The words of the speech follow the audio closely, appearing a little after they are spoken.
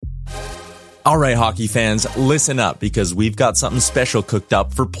All right, hockey fans, listen up because we've got something special cooked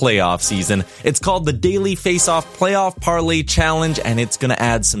up for playoff season. It's called the Daily Face-Off Playoff Parlay Challenge, and it's going to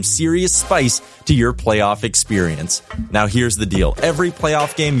add some serious spice to your playoff experience. Now, here's the deal. Every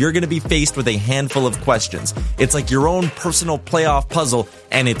playoff game, you're going to be faced with a handful of questions. It's like your own personal playoff puzzle,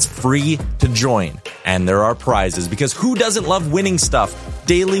 and it's free to join. And there are prizes, because who doesn't love winning stuff?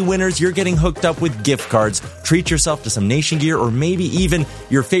 Daily winners, you're getting hooked up with gift cards. Treat yourself to some Nation gear or maybe even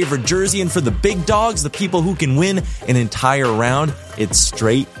your favorite jersey. And for the big dogs, the people who can win an entire round, it's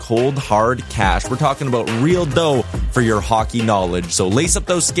straight, cold, hard cash. We're talking about real dough for your hockey knowledge. So lace up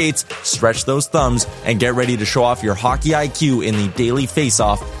those skates, stretch those thumbs, and get ready to show off your hockey IQ in the Daily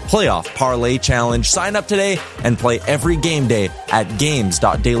Face-Off Playoff Parlay Challenge. Sign up today and play every game day at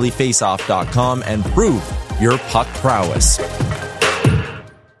games.dailyfaceoff.com and prove your puck prowess.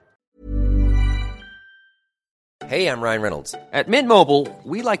 Hey, I'm Ryan Reynolds. At Mint Mobile,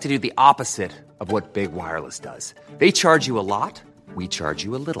 we like to do the opposite of what Big Wireless does. They charge you a lot, we charge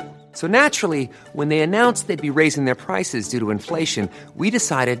you a little. So naturally, when they announced they'd be raising their prices due to inflation, we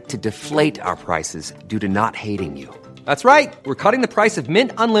decided to deflate our prices due to not hating you. That's right. We're cutting the price of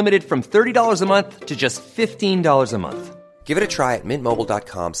Mint Unlimited from $30 a month to just $15 a month. Give it a try at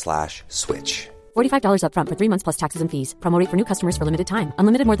mintmobile.com/switch. $45 up front for 3 months plus taxes and fees. Promo rate for new customers for limited time.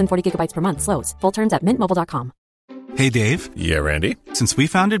 Unlimited more than 40 gigabytes per month slows. Full terms at mintmobile.com. Hey, Dave. Yeah, Randy. Since we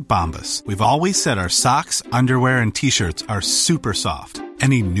founded Bombas, we've always said our socks, underwear, and T-shirts are super soft.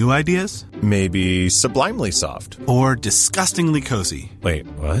 Any new ideas? Maybe sublimely soft. Or disgustingly cozy. Wait,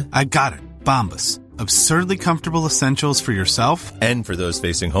 what? I got it. Bombas. Absurdly comfortable essentials for yourself and for those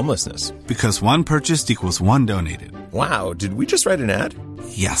facing homelessness. Because one purchased equals one donated. Wow, did we just write an ad?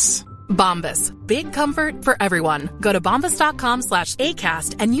 Yes. Bombas. Big comfort for everyone. Go to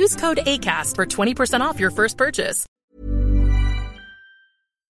bombas.com/ACAST and use code ACAST for 20% off your first purchase.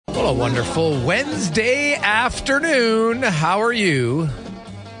 What a wonderful Wednesday afternoon. How are you?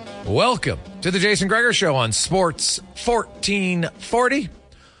 Welcome to the Jason Gregor Show on Sports 1440.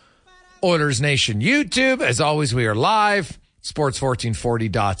 Oilers Nation YouTube. As always, we are live.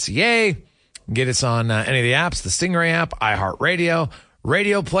 Sports1440.ca. Get us on any of the apps, the Stingray app, iHeartRadio,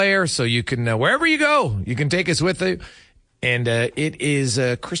 Radio Player, so you can, wherever you go, you can take us with you. And it is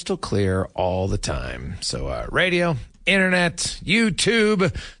crystal clear all the time. So radio, internet, YouTube.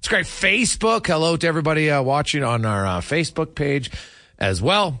 It's great. Facebook. Hello to everybody watching on our Facebook page as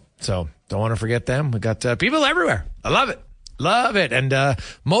well. So don't want to forget them. We got people everywhere. I love it. Love it. And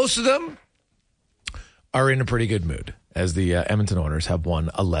most of them are in a pretty good mood as the Edmonton Oilers have won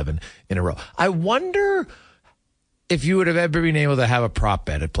 11 in a row. I wonder if you would have ever been able to have a prop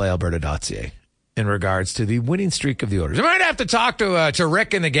bet at playalberta.ca in regards to the winning streak of the Oilers. I might have to talk to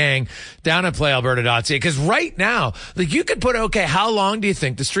Rick and the gang down at playalberta.ca, because right now, like, you could put, okay, how long do you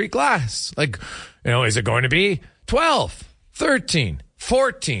think the streak lasts? Like, is it going to be 12, 13,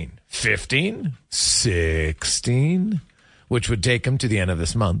 14, 15, 16, which would take them to the end of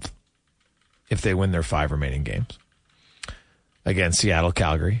this month if they win their 5 remaining games against Seattle,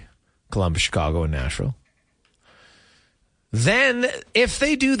 Calgary, Columbus, Chicago, and Nashville. Then, if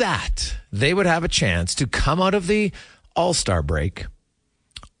they do that, they would have a chance to come out of the All-Star break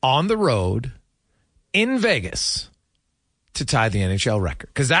on the road in Vegas to tie the NHL record.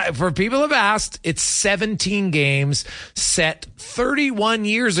 Because that, for people who have asked, it's 17 games set 31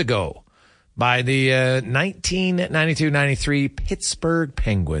 years ago by the 1992-93 Pittsburgh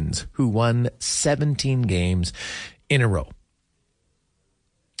Penguins, who won 17 games in a row.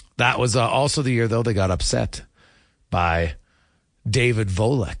 That was also the year, though, they got upset by David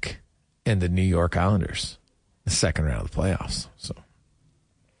Volek and the New York Islanders, the second round of the playoffs. So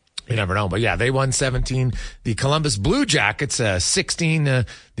you never know. But yeah, they won 17. The Columbus Blue Jackets, 16.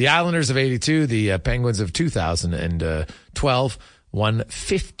 The Islanders of 82, the Penguins of 2012 won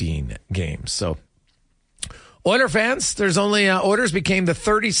 15 games. So Oiler fans, there's only Oilers became the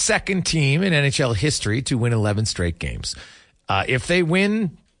 32nd team in NHL history to win 11 straight games. If they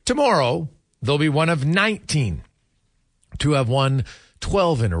win tomorrow, they'll be one of 19 to have won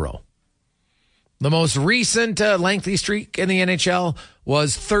 12 in a row. The most recent lengthy streak in the NHL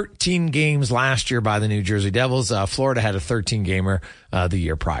was 13 games last year by the New Jersey Devils. Florida had a 13-gamer the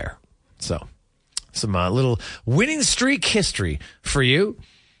year prior. So some little winning streak history for you.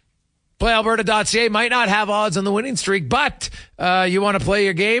 PlayAlberta.ca might not have odds on the winning streak, but you want to play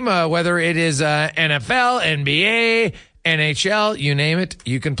your game, whether it is NFL, NBA, NHL, you name it,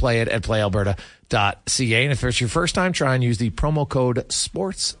 you can play it at PlayAlberta.ca. And if it's your first time, try and use the promo code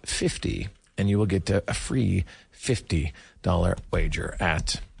SPORTS50, and you will get a free $50 wager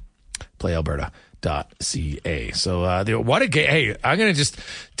at PlayAlberta.ca. So what a game. Hey, I'm going to just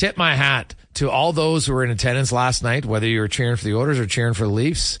tip my hat to all those who were in attendance last night, whether you were cheering for the Oilers or cheering for the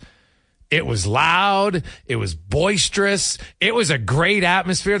Leafs. It was loud. It was boisterous. It was a great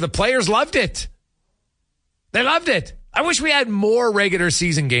atmosphere. The players loved it. They loved it. I wish we had more regular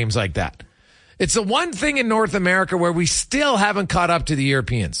season games like that. It's the one thing in North America where we still haven't caught up to the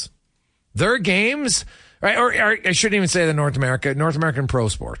Europeans. Their games, right? Or I shouldn't even say North American pro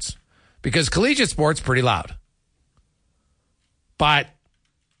sports, because collegiate sports pretty loud. But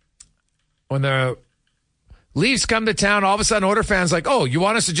when the Leafs come to town, all of a sudden Oilers fans like, oh, you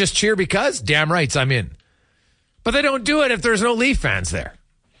want us to just cheer because? Damn rights, I'm in. But they don't do it if there's no Leaf fans there.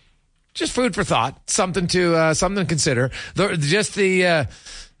 Just food for thought, something to consider. The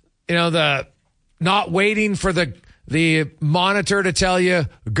not waiting for the monitor to tell you,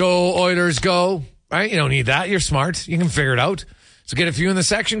 go Oilers, go. Right? You don't need that. You're smart. You can figure it out. So get a few in the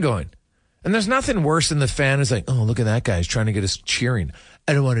section going. And there's nothing worse than the fan is like, oh, look at that guy. He's trying to get us cheering.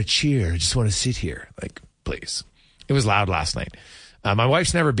 I don't want to cheer. I just want to sit here. Like, please. It was loud last night. My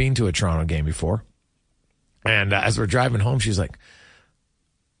wife's never been to a Toronto game before. And as we're driving home, she's like,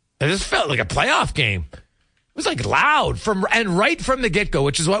 it just felt like a playoff game. It was like loud right from the get-go,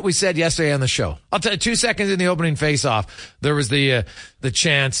 which is what we said yesterday on the show. I'll tell you, 2 seconds in the opening face-off, there was the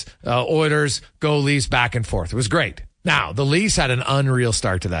chants, Oilers, go Leafs, back and forth. It was great. Now, the Leafs had an unreal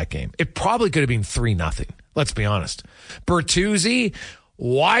start to that game. It probably could have been 3-0. Let's be honest. Bertuzzi,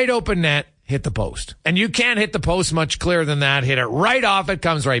 wide open net, hit the post. And you can't hit the post much clearer than that. Hit it right off, it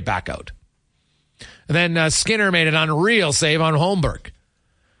comes right back out. And then Skinner made an unreal save on Holmberg.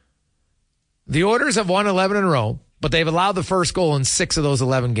 The Oilers have won 11 in a row, but they've allowed the first goal in 6 of those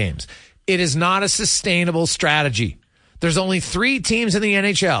 11 games. It is not a sustainable strategy. There's only 3 teams in the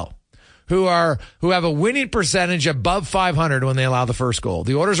NHL who have a winning percentage above 500 when they allow the first goal.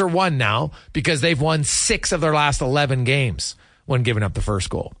 The Oilers are 1 now because they've won 6 of their last 11 games when giving up the first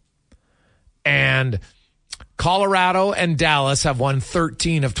goal. And Colorado and Dallas have won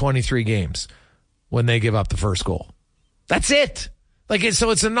 13 of 23 games when they give up the first goal. That's it.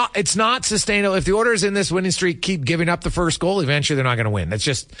 It's not sustainable. If the Oilers in this winning streak keep giving up the first goal, eventually they're not going to win. That's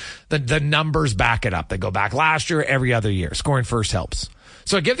just the numbers back it up. They go back last year, every other year. Scoring first helps.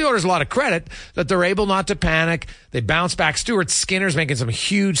 So I give the Oilers a lot of credit that they're able not to panic. They bounce back. Stuart Skinner's making some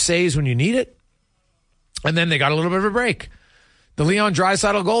huge saves when you need it. And then they got a little bit of a break. The Leon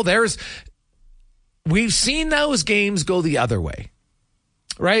Draisaitl goal, we've seen those games go the other way,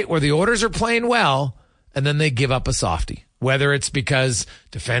 right? Where the Oilers are playing well and then they give up a softie. Whether it's because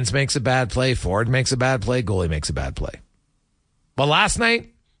defense makes a bad play, forward makes a bad play, goalie makes a bad play. But last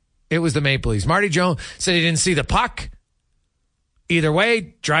night, it was the Maple Leafs. Marty Jones said he didn't see the puck. Either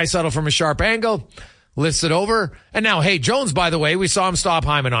way, Draisaitl from a sharp angle, lifts it over. And now, hey, Jones, by the way, we saw him stop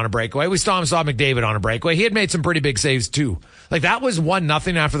Hyman on a breakaway. We saw him stop McDavid on a breakaway. He had made some pretty big saves too. Like, that was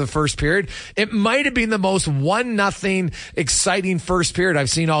 1-0 after the first period. It might have been the most 1-0 exciting first period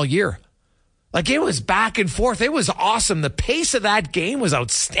I've seen all year. Like, it was back and forth. It was awesome. The pace of that game was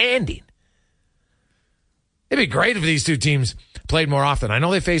outstanding. It'd be great if these two teams played more often. I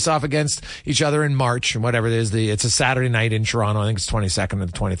know they face off against each other in March and whatever it is. It's a Saturday night in Toronto. I think it's 22nd or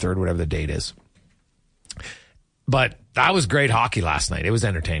the 23rd, whatever the date is. But that was great hockey last night. It was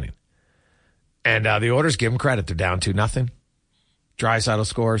entertaining. And the Oilers, give them credit. They're down 2-0. Draisaitl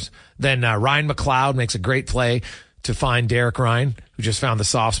scores. Then Ryan McLeod makes a great play to find Derek Ryan, who just found the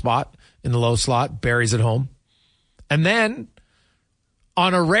soft spot in the low slot, buries it home. And then,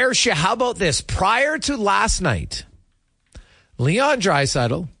 on a rare shot, how about this? Prior to last night, Leon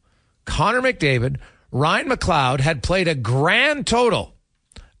Draisaitl, Connor McDavid, Ryan McLeod had played a grand total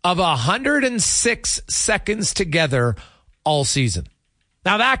of 106 seconds together all season.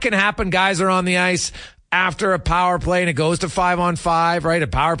 Now, that can happen. Guys are on the ice after a power play and it goes to 5-on-5, right? A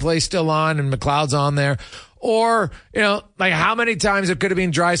power play's still on and McLeod's on there. Or, like how many times it could have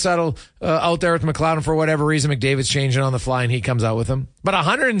been Draisaitl out there with McLeod, and for whatever reason, McDavid's changing on the fly and he comes out with him. But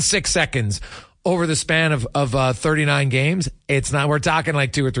 106 seconds over the span of 39 games, it's not, we're talking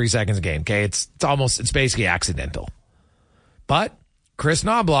like 2 or 3 seconds a game, okay? It's basically accidental. But Chris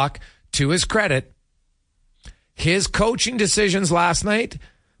Knobloch, to his credit, his coaching decisions last night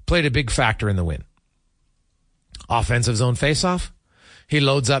played a big factor in the win. Offensive zone faceoff, he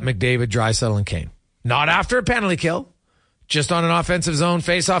loads up McDavid, Draisaitl, and Kane. Not after a penalty kill, just on an offensive zone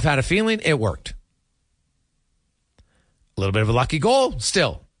faceoff. Had a feeling it worked. A little bit of a lucky goal,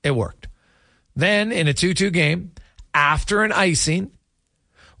 still, it worked. Then in a 2-2 game, after an icing,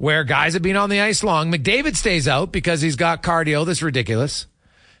 where guys have been on the ice long, McDavid stays out because he's got cardio that's ridiculous.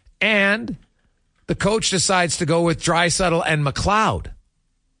 And the coach decides to go with Draisaitl and McLeod.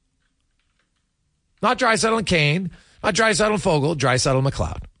 Not Draisaitl and Kane, not Draisaitl and Fogle, Draisaitl and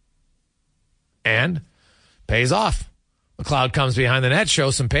McLeod. And pays off. McLeod comes behind the net,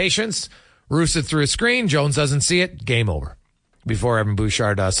 shows some patience, roosts it through a screen. Jones doesn't see it. Game over. Before Evan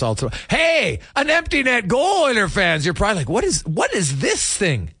Bouchard salts. Hey, an empty net goal, Oiler fans. You're probably like, what is this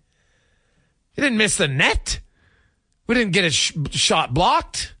thing? He didn't miss the net. We didn't get a shot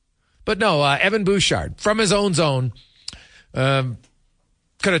blocked. But no, Evan Bouchard from his own zone could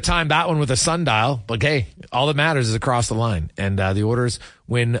have timed that one with a sundial. But hey, all that matters is across the line. And the Oilers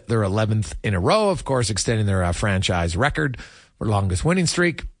win their 11th in a row, of course, extending their franchise record for longest winning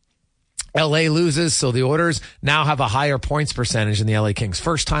streak. LA loses, so the Oilers now have a higher points percentage than the LA Kings.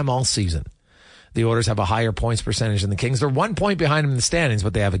 First time all season. The Oilers have a higher points percentage than the Kings. They're 1 point behind them in the standings,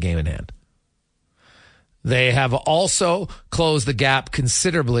 but they have a game in hand. They have also closed the gap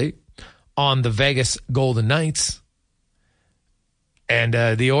considerably on the Vegas Golden Knights. And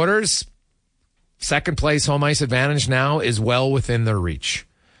the Oilers, second place home ice advantage now is well within their reach.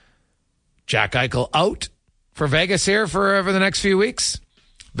 Jack Eichel out for Vegas here for the next few weeks.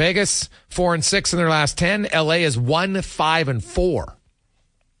 Vegas 4-6 in their last 10. LA is 1-5-4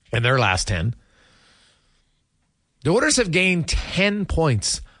 in their last 10. The Oilers have gained 10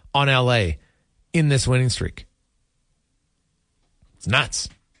 points on LA in this winning streak. It's nuts.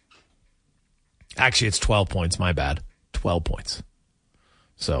 Actually, it's 12 points. My bad. 12 points.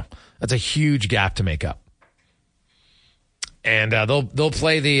 So that's a huge gap to make up. And they'll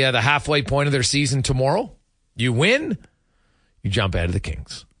play the halfway point of their season tomorrow. You win, you jump ahead of the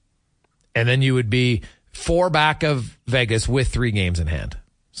Kings. And then you would be 4 back of Vegas with 3 games in hand.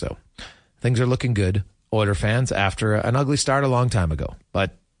 So things are looking good, Oiler fans, after an ugly start a long time ago.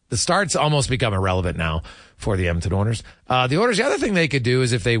 But the start's almost become irrelevant now for the Edmonton Oilers. The Oilers, the other thing they could do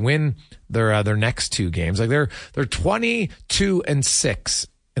is if they win their next 2 games, like they're 22-6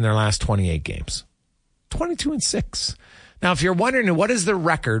 in their last 28 games. 22-6. Now, if you're wondering what is the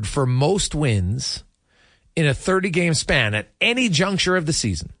record for most wins in a 30-game span at any juncture of the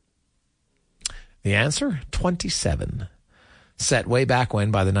season, the answer, 27. Set way back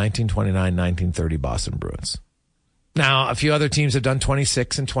when by the 1929-1930 Boston Bruins. Now, a few other teams have done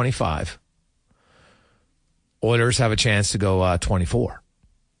 26 and 25. Oilers have a chance to go 24.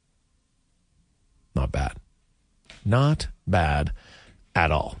 Not bad. Not bad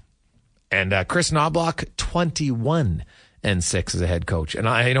at all. And Chris Knobloch, 21-6 as a head coach. And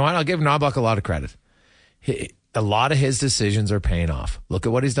you know what? I'll give Knobloch a lot of credit. A lot of his decisions are paying off. Look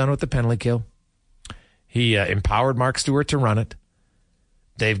at what he's done with the penalty kill. He empowered Mark Stewart to run it.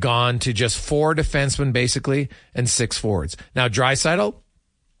 They've gone to just 4 defensemen, basically, and 6 forwards. Now, Draisaitl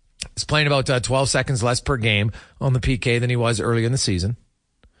is playing about 12 seconds less per game on the PK than he was earlier in the season.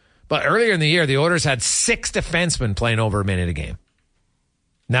 But earlier in the year, the Oilers had 6 defensemen playing over a minute a game.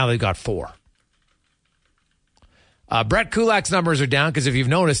 Now they've got 4. Brett Kulak's numbers are down because if you've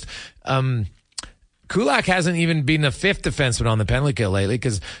noticed, Kulak hasn't even been the 5th defenseman on the penalty kill lately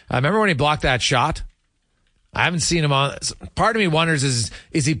because I remember when he blocked that shot. I haven't seen him on. Part of me wonders is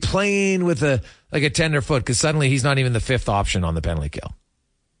he playing with a tender foot because suddenly he's not even the 5th option on the penalty kill.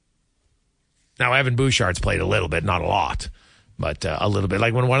 Now Evan Bouchard's played a little bit, not a lot, but a little bit.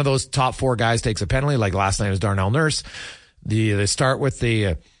 Like when one of those top 4 guys takes a penalty, like last night was Darnell Nurse. They start with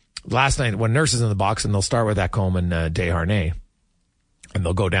the last night when Nurse is in the box, and they'll start with Ekholm and Desharnais, and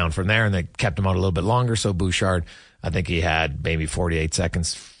they'll go down from there. And they kept him out a little bit longer. So Bouchard, I think he had maybe 45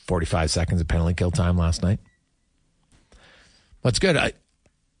 seconds of penalty kill time last night. That's good.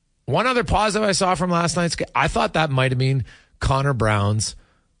 One other positive I saw from last night's game, I thought that might have been Connor Brown's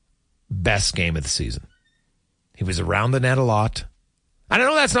best game of the season. He was around the net a lot. I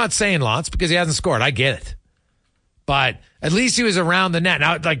know that's not saying lots because he hasn't scored. I get it. But at least he was around the net.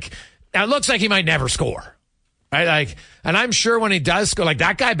 Now it looks like he might never score. Right? And I'm sure when he does score,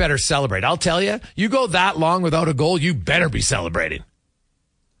 that guy better celebrate. I'll tell you, you go that long without a goal, you better be celebrating.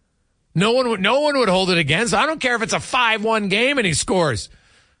 No one would hold it against. I don't care if it's a 5-1 game and he scores.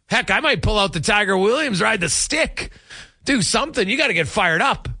 Heck, I might pull out the Tiger Williams, ride the stick. Do something. You got to get fired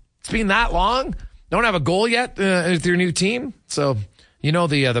up. It's been that long. Don't have a goal yet with your new team. So,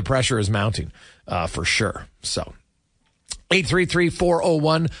 the pressure is mounting for sure. So,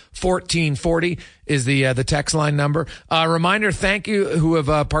 833-401-1440 is the text line number. Reminder, thank you who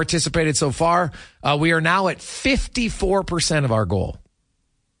have participated so far. We are now at 54% of our goal.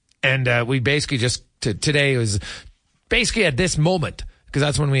 And we basically today was basically at this moment, because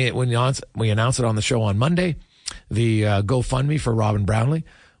that's when we announced it on the show on Monday, the GoFundMe for Robin Brownlee,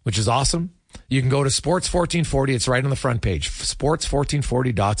 which is awesome. You can go to Sports 1440. It's right on the front page,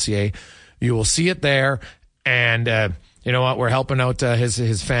 sports1440.ca. You will see it there. And you know what? We're helping out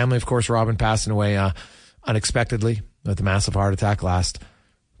his family. Of course, Robin passing away unexpectedly with a massive heart attack last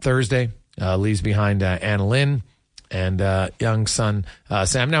Thursday. leaves behind Anna Lynn and young son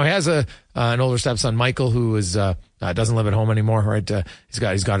Sam. Now he has an older stepson, Michael, who is doesn't live at home anymore. Right,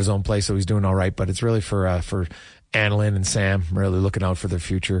 he's got his own place, so he's doing all right. But it's really for Anna Lynn and Sam, really looking out for their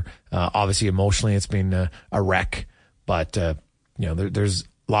future. Obviously, emotionally, it's been a wreck, but there's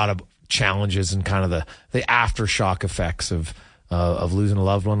a lot of challenges and kind of the aftershock effects of losing a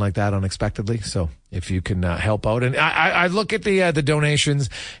loved one like that unexpectedly. So if you can help out, and I look at the donations,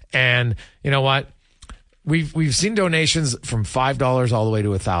 and you know what, we've seen donations from $5 all the way to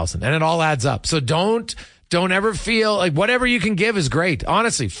 $1,000, and it all adds up. So don't ever feel like whatever you can give is great.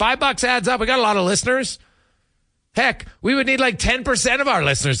 Honestly, $5 adds up. We got a lot of listeners. Heck, we would need like 10% of our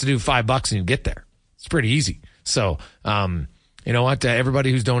listeners to do $5 and you get there. It's pretty easy. So, you know what?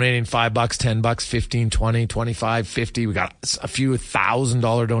 Everybody who's donating $5, $10, $15, $20, $25, $50. We got a few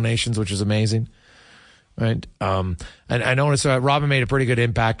 $1,000 donations, which is amazing. Right. And I noticed Robin made a pretty good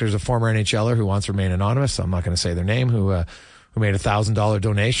impact. There's a former NHLer who wants to remain anonymous, so I'm not going to say their name, who made a $1,000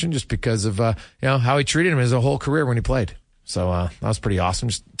 donation just because of, how he treated him his whole career when he played. So, that was pretty awesome.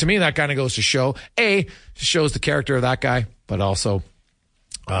 Just, to me, that kind of goes to show, shows the character of that guy, but also,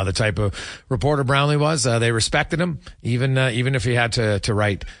 the type of reporter Brownlee was. They respected him, even if he had to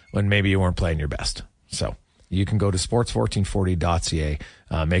write when maybe you weren't playing your best. So you can go to sports1440.ca,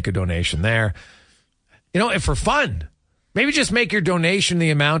 make a donation there. And for fun, maybe just make your donation the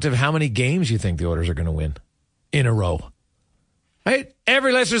amount of how many games you think the Oilers are going to win in a row. Right?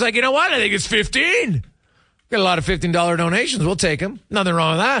 Every listener's like, you know what? I think it's 15. Got a lot of $15 donations. We'll take them. Nothing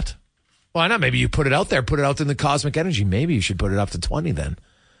wrong with that. Why not? Maybe you put it out there, put it out in the cosmic energy. Maybe you should put it up to 20 then.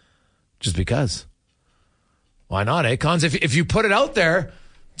 Just because. Why not, eh, Cons? If you put it out there,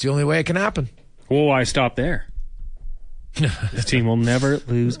 it's the only way it can happen. Well, why stop there? This team will never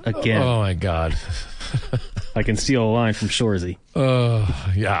lose again. Oh, my God. I can steal a line from Shoresy.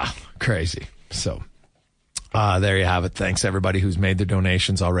 Yeah, crazy. So, there you have it. Thanks, everybody who's made their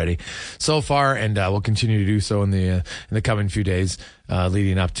donations already so far, and we'll continue to do so in the coming few days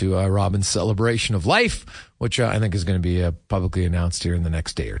leading up to Robin's celebration of life, which I think is going to be publicly announced here in the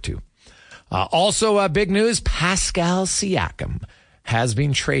next day or two. Also, big news, Pascal Siakam has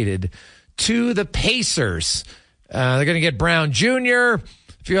been traded to the Pacers. They're going to get Brown Jr.,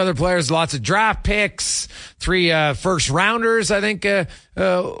 a few other players, lots of draft picks, 3 first rounders, I think,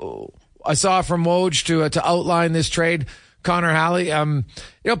 I saw from Woj to outline this trade. Connor Halley,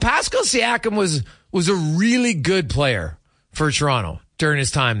 Pascal Siakam was a really good player for Toronto during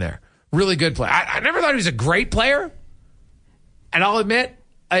his time there. Really good player. I never thought he was a great player. And I'll admit,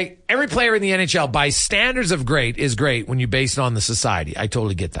 every player in the NHL, by standards of great, is great when you base it on the society. I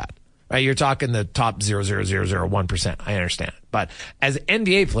totally get that. Right? You're talking the top 0.0001%. I understand. But as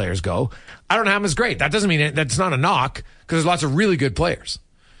NBA players go, I don't have them as great. That doesn't mean that's not a knock, because there's lots of really good players.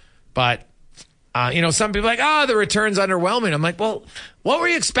 But, some people are like, the return's underwhelming. I'm like, well, what were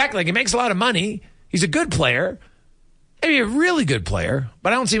you expecting? Like, he makes a lot of money. He's a good player. Maybe a really good player,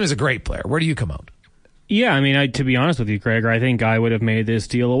 but I don't see him as a great player. Where do you come out? Yeah, I mean, to be honest with you, Gregor, I think I would have made this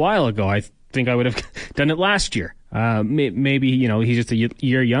deal a while ago. I think I would have done it last year. Maybe, he's just a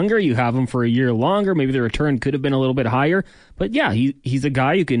year younger. You have him for a year longer. Maybe the return could have been a little bit higher. But yeah, he's a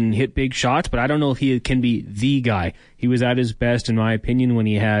guy who can hit big shots, but I don't know if he can be the guy. He was at his best, in my opinion, when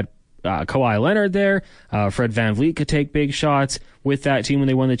he had Kawhi Leonard there. Fred VanVleet could take big shots with that team when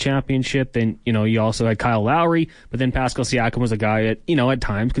they won the championship. Then, you also had Kyle Lowry, but then Pascal Siakam was a guy that, at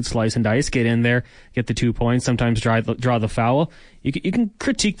times could slice and dice, get in there, get the 2 points, sometimes draw the foul. You can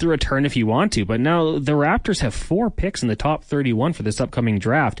critique the return if you want to, but now the Raptors have 4 picks in the top 31 for this upcoming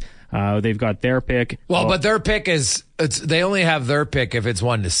draft. They've got their pick. Well, but their pick they only have their pick if it's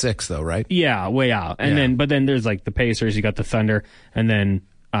 1 to 6 though, right? Yeah, way out. And then there's like the Pacers, you got the Thunder, and then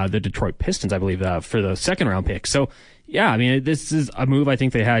the Detroit Pistons, I believe, for the second round pick. So, yeah, I mean, this is a move I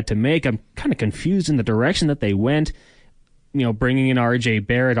think they had to make. I'm kind of confused in the direction that they went. Bringing in RJ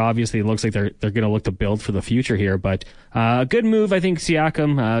Barrett, obviously it looks like they're going to look to build for the future here. But a good move, I think,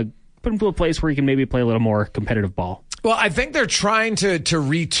 Siakam. Put him to a place where he can maybe play a little more competitive ball. Well, I think they're trying to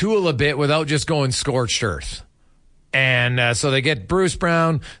retool a bit without just going scorched earth. And so they get Bruce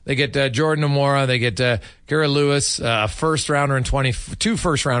Brown, they get Jordan Amora, they get Kira Lewis, a first rounder in 2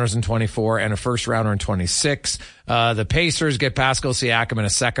 first rounders in 24, and a first rounder in 26. The Pacers get Pascal Siakam and a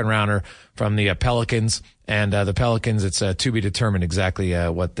second rounder from the Pelicans. And the Pelicans, it's to be determined exactly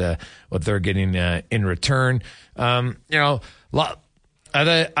what they're getting in return. I saw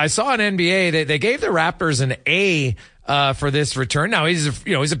on NBA they gave the Raptors an A for this return. Now he's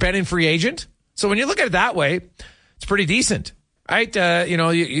a pending free agent, so when you look at it that way, it's pretty decent, right?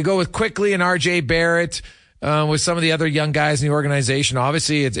 You go with Quickly and RJ Barrett. with some of the other young guys in the organization.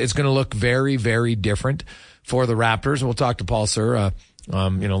 Obviously, it's going to look very, very different for the Raptors. We'll talk to Paul Sir,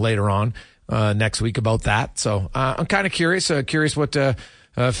 later on next week about that. So I'm kind of curious what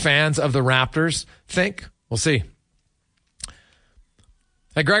fans of the Raptors think. We'll see.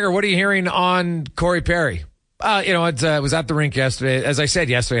 Hey, Gregor, what are you hearing on Corey Perry? It was at the rink yesterday. As I said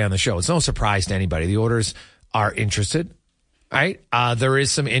yesterday on the show, it's no surprise to anybody. The Oilers are interested, right? There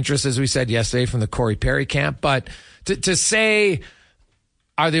is some interest, as we said yesterday, from the Corey Perry camp. But to say,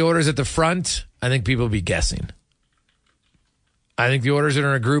 are the Oilers at the front? I think people will be guessing. I think the Oilers are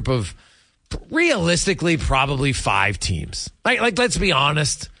in a group of, realistically, probably 5 teams. Like let's be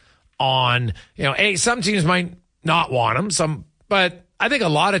honest on, some teams might not want them, but I think a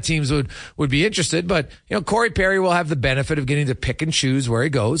lot of teams would be interested. But, Corey Perry will have the benefit of getting to pick and choose where he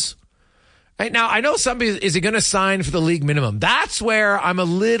goes. Right now, I know is he going to sign for the league minimum? That's where I'm a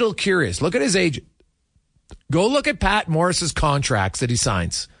little curious. Look at his agent. Go look at Pat Morris's contracts that he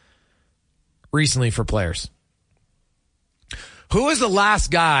signs recently for players. Who is the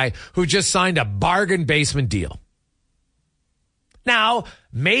last guy who just signed a bargain basement deal? Now,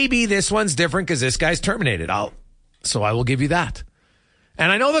 maybe this one's different because this guy's terminated. So I will give you that. And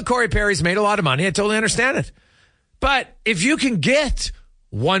I know that Corey Perry's made a lot of money. I totally understand it. But if you can get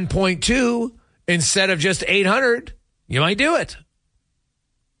 1.2 instead of just 800, you might do it.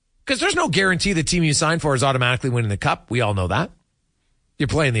 Because there's no guarantee the team you sign for is automatically winning the cup. We all know that. You're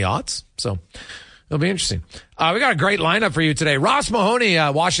playing the odds. So it'll be interesting. We got a great lineup for you today. Ross Mahoney,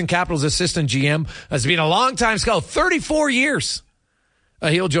 Washington Capitals assistant GM, has been a long-time scout, 34 years.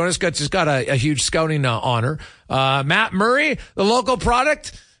 He'll join us. Just got a huge scouting honor. Matt Murray, the local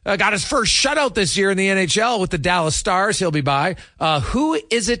product, got his first shutout this year in the NHL with the Dallas Stars. He'll be by. Who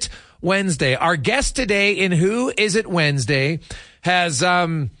Is It Wednesday? Our guest today in Who Is It Wednesday has, he's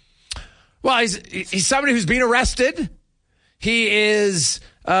somebody who's been arrested. He has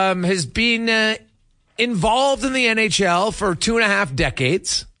been involved in the NHL for 2.5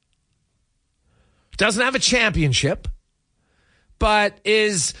 decades. Doesn't have a championship, but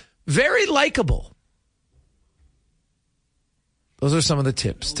is very likable. Those are some of the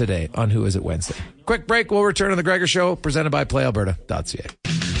tips today on Who Is It Wednesday. Quick break. We'll return to the Gregor Show, presented by PlayAlberta.ca.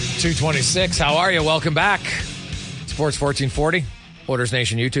 2:26. How are you? Welcome back. Sports 1440. Oilers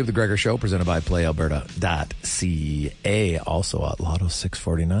Nation YouTube, the Gregor Show, presented by PlayAlberta.ca. Also at Lotto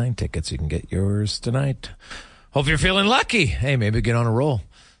 649 tickets. You can get yours tonight. Hope you're feeling lucky. Hey, maybe get on a roll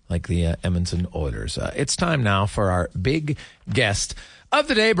like the Edmonton Oilers. It's time now for our big guest of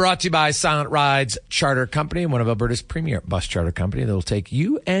the day, brought to you by Silent Rides Charter Company, one of Alberta's premier bus charter company that will take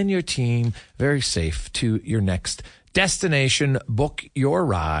you and your team very safe to your next destination. Book your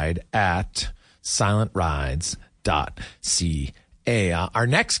ride at silentrides.ca. Our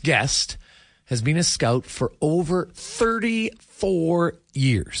next guest has been a scout for over 34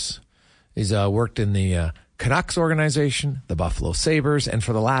 years. He's worked in the Canucks organization, the Buffalo Sabres, and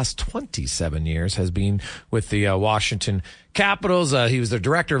for the last 27 years has been with the Washington Capitals. He was the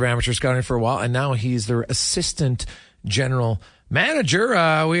director of amateur scouting for a while, and now he's their assistant general manager.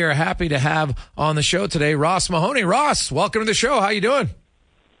 We are happy to have on the show today Ross Mahoney. Ross, welcome to the show. How you doing?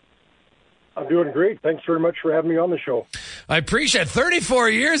 I'm doing great. Thanks very much for having me on the show. I appreciate it. 34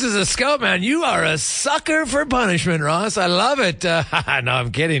 years as a scout, man. You are a sucker for punishment, Ross. I love it. No,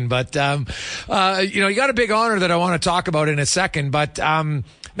 I'm kidding. But, you got a big honor that I want to talk about in a second. But, man,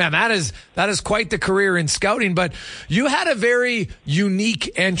 that is quite the career in scouting. But you had a very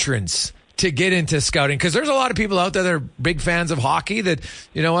unique entrance to get into scouting, because there's a lot of people out there that are big fans of hockey that,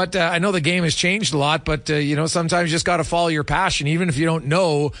 I know the game has changed a lot, but, sometimes you just got to follow your passion, even if you don't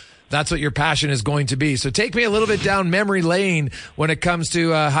know that's what your passion is going to be. So take me a little bit down memory lane when it comes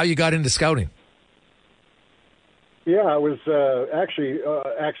to how you got into scouting. Yeah, it was actually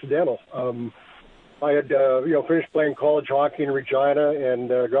accidental. I had finished playing college hockey in Regina and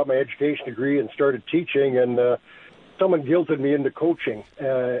got my education degree and started teaching, and someone guilted me into coaching,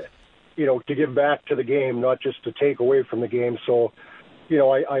 to give back to the game, not just to take away from the game. So,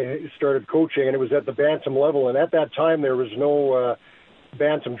 I started coaching, and it was at the bantam level, and at that time there was no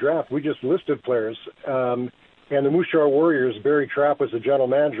bantam draft. We just listed players. And the Mouchard Warriors, Barry Trapp was the general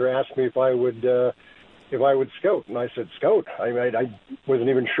manager, asked me if I would scout. And I said, scout? I wasn't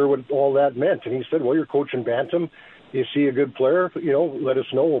even sure what all that meant. And he said, well, you're coaching bantam. You see a good player, let us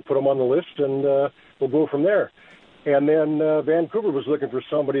know. We'll put him on the list, and we'll go from there. And then Vancouver was looking for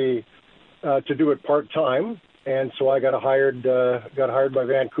somebody to do it part-time. And so I got hired by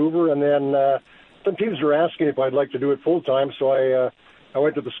Vancouver. And then some teams were asking if I'd like to do it full-time. So I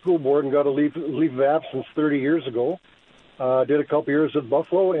went to the school board and got a leave of absence 30 years ago. Did a couple years at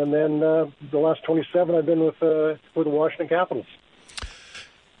Buffalo, and then the last 27 I've been with the Washington Capitals.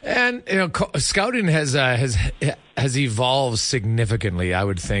 And scouting has evolved significantly. I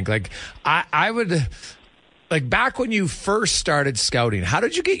would think. I would back when you first started scouting. How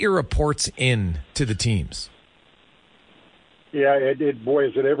did you get your reports in to the teams? Yeah, boy,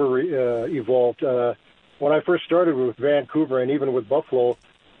 has it ever evolved. When I first started with Vancouver and even with Buffalo,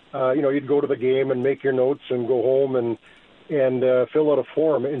 you'd go to the game and make your notes and go home and fill out a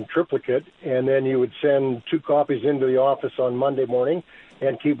form in triplicate, and then you would send 2 copies into the office on Monday morning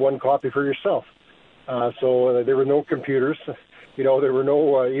and keep 1 copy for yourself. So there were no computers. There were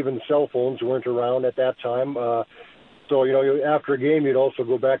no even cell phones weren't around at that time. So after a game, you'd also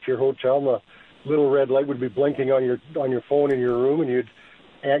go back to your hotel, and the little red light would be blinking on your phone in your room, and you'd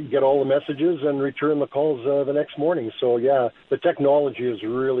get all the messages and return the calls the next morning. So yeah, the technology has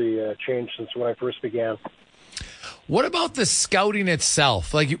really changed since when I first began. What about the scouting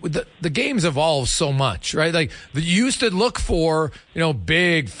itself? The game's evolved so much, right? You used to look for,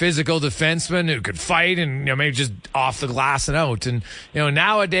 big physical defensemen who could fight and, maybe just off the glass and out. And,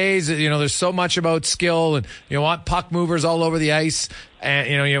 nowadays, there's so much about skill, and you want puck movers all over the ice.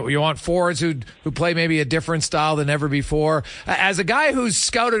 And, you want forwards who play maybe a different style than ever before. As a guy who's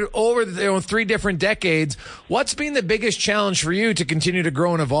scouted over 3 different decades, what's been the biggest challenge for you to continue to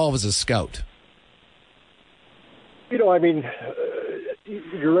grow and evolve as a scout? You're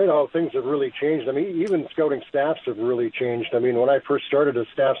right how things have really changed. Even scouting staffs have really changed. When I first started, the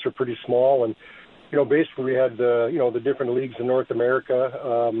staffs were pretty small, and, basically we had, the different leagues in North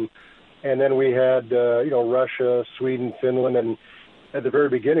America. And then we had, Russia, Sweden, Finland, and at the very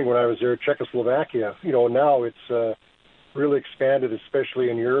beginning when I was there, Czechoslovakia. Now it's really expanded, especially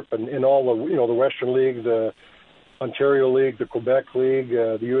in Europe and in all the, the Western League, the Ontario League, the Quebec League,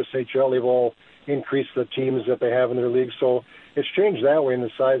 the USHL. They've all increase the teams that they have in their league. So it's changed that way in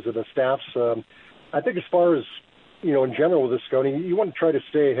the size of the staffs. I think as far as, in general with the scouting, you want to try to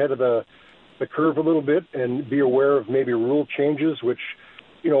stay ahead of the curve a little bit and be aware of maybe rule changes, which,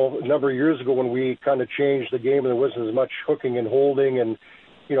 a number of years ago when we kind of changed the game and there wasn't as much hooking and holding and,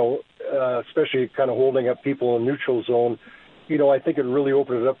 especially kind of holding up people in neutral zone, I think it really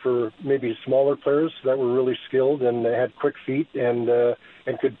opened it up for maybe smaller players that were really skilled and had quick feet and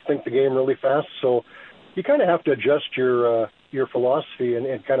could think the game really fast. So you kind of have to adjust your philosophy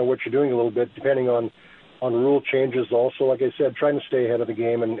and kind of what you're doing a little bit, depending on rule changes. Also, like I said, trying to stay ahead of the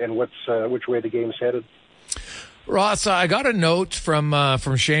game and which way the game's headed. Ross, I got a note from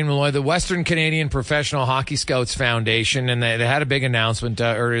Shane Malloy, the Western Canadian Professional Hockey Scouts Foundation, and they had a big announcement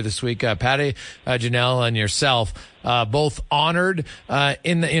earlier this week. Patty Janelle and yourself both honored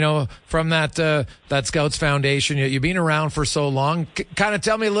from that Scouts Foundation. You've been around for so long. Kind of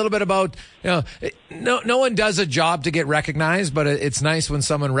tell me a little bit about, no one does a job to get recognized, but it's nice when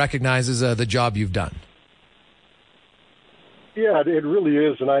someone recognizes the job you've done. Yeah, it really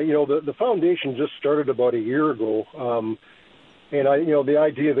is, and the foundation just started about a year ago, and the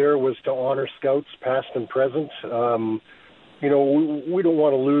idea there was to honor scouts, past and present. We don't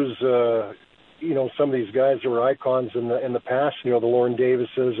want to lose, some of these guys that were icons in the past. The Lauren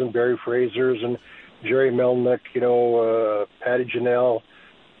Davises and Barry Frasers and Jerry Melnick, Patty Janelle,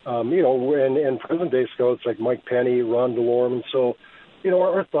 and present day scouts like Mike Penny, Ron DeLorme, and so.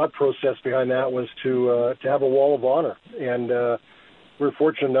 Our thought process behind that was to have a wall of honor, and we're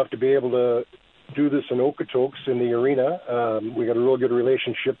fortunate enough to be able to do this in Okotoks in the arena. We got a real good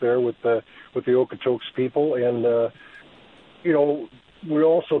relationship there with the Okotoks people, and we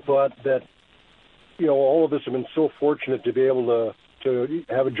also thought that all of us have been so fortunate to be able to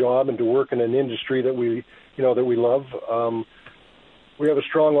have a job and to work in an industry that we love. We have a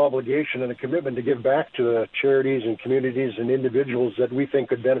strong obligation and a commitment to give back to the charities and communities and individuals that we think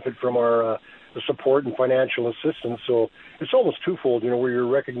could benefit from our support and financial assistance. So it's almost twofold, where you're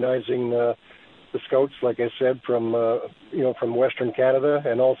recognizing the scouts, like I said, from Western Canada,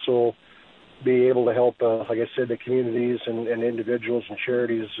 and also be able to help, like I said, the communities and individuals and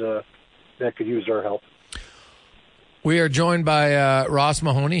charities that could use our help. We are joined by Ross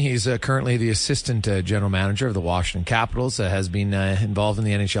Mahoney. He's currently the assistant general manager of the Washington Capitals. Has been involved in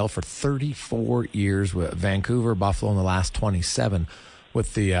the NHL for 34 years with Vancouver, Buffalo, in the last 27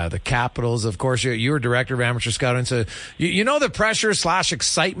 with the Capitals. Of course, you were director of amateur scouting, so you know the pressure /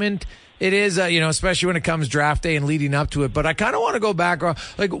 excitement it is, especially when it comes draft day and leading up to it. But I kind of want to go back,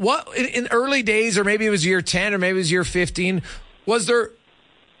 like what in early days, or maybe it was year 10, or maybe it was year 15. Was there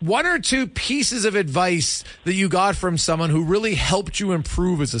one or two pieces of advice that you got from someone who really helped you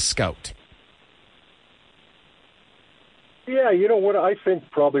improve as a scout? Yeah, what I think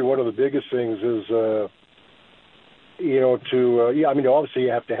probably one of the biggest things is, obviously you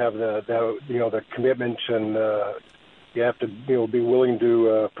have to have the commitment, and you have to be willing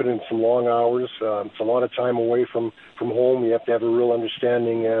to put in some long hours. It's a lot of time away from home. You have to have a real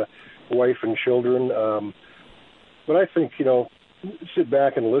understanding wife and children. But I think sit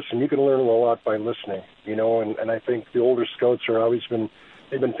back and listen. You can learn a lot by listening. And I think the older scouts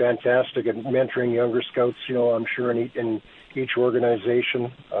they've been fantastic at mentoring younger scouts. I'm sure in each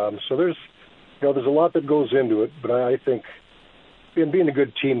organization. So there's a lot that goes into it. But I think being a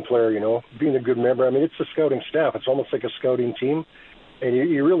good team player, being a good member. I mean, it's a scouting staff. It's almost like a scouting team, and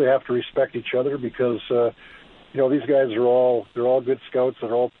you really have to respect each other because these guys they're all good scouts.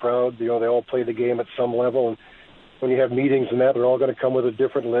 They're all proud. They all play the game at some level. And when you have meetings and that, they're all going to come with a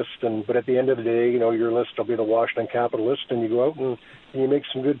different list. But at the end of the day, your list will be the Washington Capitol list, and you go out and you make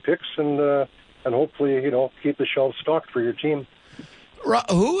some good picks and hopefully keep the shelves stocked for your team.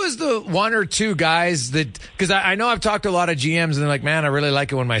 Who is the one or two guys that, because I know I've talked to a lot of GMs and they're like, man, I really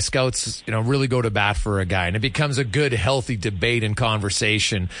like it when my scouts, really go to bat for a guy, and it becomes a good, healthy debate and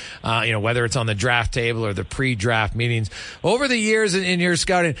conversation, whether it's on the draft table or the pre-draft meetings. Over the years in your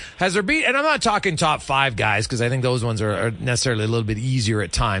scouting, has there been, and I'm not talking top 5 guys because I think those ones are necessarily a little bit easier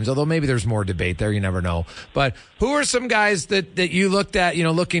at times, although maybe there's more debate there, you never know. But who are some guys that you looked at,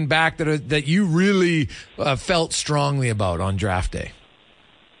 looking back that you really felt strongly about on draft day?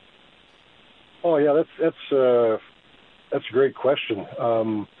 Oh yeah, that's a great question.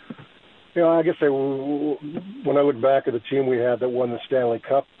 I guess when I look back at the team we had that won the Stanley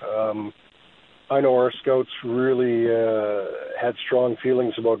Cup, I know our scouts really had strong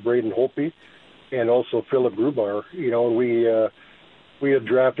feelings about Braden Holtby and also Philip Grubauer. We had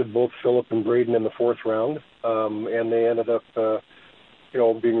drafted both Philip and Braden in the 4th round, and they ended up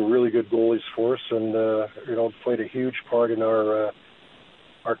being really good goalies for us, and played a huge part in our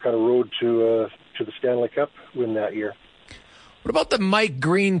kind of road to the Stanley Cup win that year. What about the Mike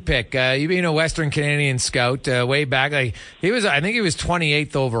Green pick? You being a Western Canadian scout way back, I think he was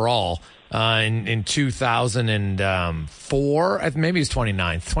 28th overall in 2004. Maybe he was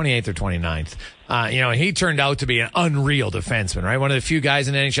 28th or 29th. He turned out to be an unreal defenseman, right? One of the few guys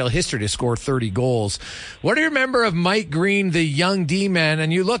in NHL history to score 30 goals. What do you remember of Mike Green, the young D-man?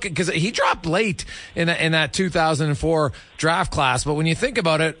 And you look at, because he dropped late in that 2004 draft class, but when you think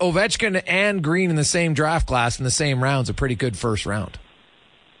about it, Ovechkin and Green in the same draft class in the same round's a pretty good first round.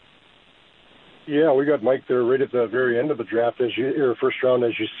 Yeah, we got Mike there right at the very end of the draft, first round,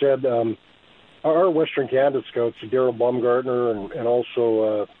 as you said. Our Western Canada scouts, Darryl Baumgartner, and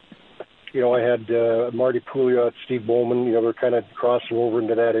also, I had Marty Pouliot, Steve Bowman. They're kind of crossing over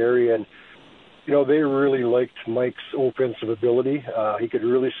into that area, and they really liked Mike's offensive ability. He could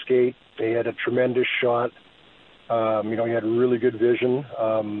really skate. He had a tremendous shot. He had really good vision.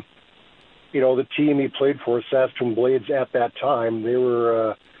 The team he played for, Saskatoon Blades, at that time, they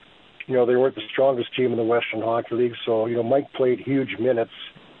were. They weren't the strongest team in the Western Hockey League, so, Mike played huge minutes,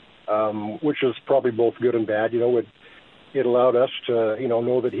 which was probably both good and bad. It allowed us to,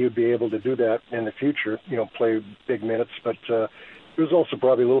 know that he would be able to do that in the future, play big minutes, but it was also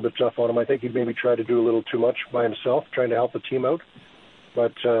probably a little bit tough on him. I think he maybe tried to do a little too much by himself, trying to help the team out.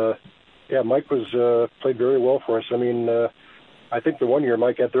 But, Mike played very well for us. I mean, I think the one year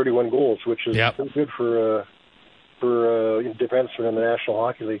Mike had 31 goals, which is good for defenseman in the National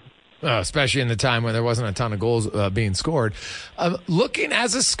Hockey League. Especially in the time when there wasn't a ton of goals being scored. Looking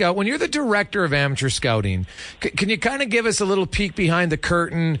as a scout, when you're the director of amateur scouting, can you kind of give us a little peek behind the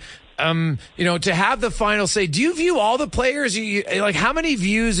curtain? To have the final say, do you view all the players? How many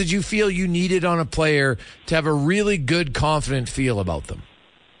views did you feel you needed on a player to have a really good, confident feel about them?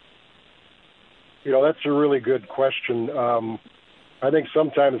 That's a really good question. I think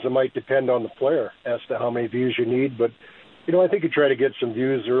sometimes it might depend on the player as to how many views you need, but I think you try to get some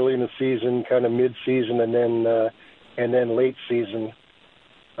views early in the season, kind of mid-season, and then late season.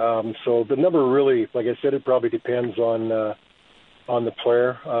 So the number really, like I said, it probably depends on the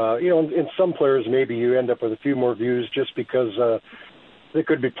player. In some players, maybe you end up with a few more views just because they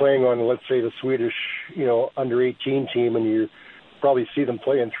could be playing on, let's say, the Swedish, under-18 team, and you probably see them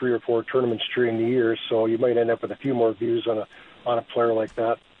play in 3 or 4 tournaments during the year. So you might end up with a few more views on a player like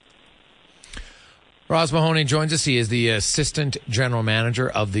that. Ross Mahoney joins us. He is the assistant general manager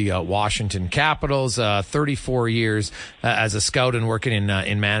of the Washington Capitals. 34 years as a scout and working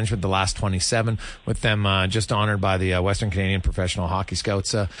in management, the last 27 with them, just honored by the Western Canadian Professional Hockey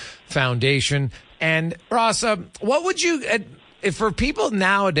Scouts Foundation. And Ross, what would you, if for people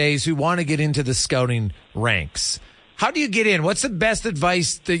nowadays who want to get into the scouting ranks, how do you get in? What's the best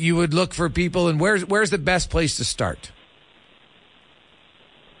advice that you would look for people, and where's the best place to start?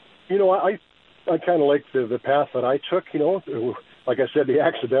 I kind of like the path that I took, like I said, the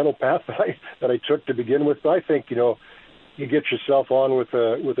accidental path that I took to begin with. But I think, you get yourself on with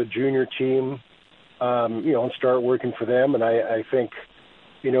a junior team, and start working for them. And I think,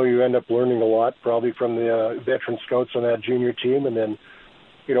 you end up learning a lot probably from the veteran scouts on that junior team. And then,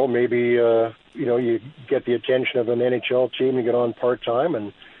 maybe, you get the attention of an NHL team and get on part-time,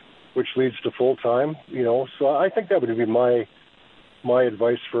 and which leads to full-time, So I think that would be my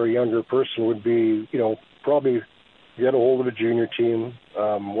advice for a younger person would be, probably get a hold of a junior team,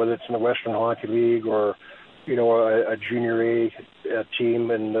 whether it's in the Western Hockey League or, a junior A team,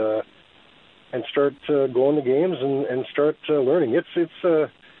 and start going to games and start learning.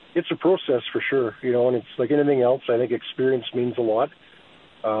 It's a process for sure, and it's like anything else. I think experience means a lot.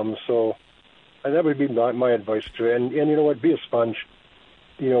 So that would be my advice to it. And you know what, be a sponge.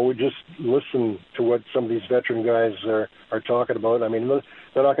 We just listen to what some of these veteran guys are talking about. I mean,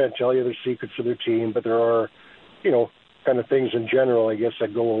 they're not going to tell you their secrets of their team, but there are, kind of things in general, I guess,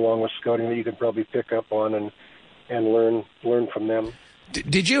 that go along with scouting that you can probably pick up on and learn from them.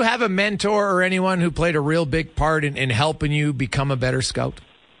 Did you have a mentor or anyone who played a real big part in helping you become a better scout?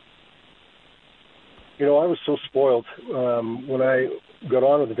 I was so spoiled when I got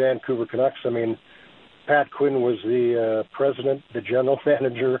on with the Vancouver Canucks. I mean, Pat Quinn was the president, the general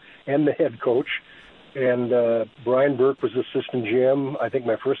manager, and the head coach. And Brian Burke was assistant GM, I think,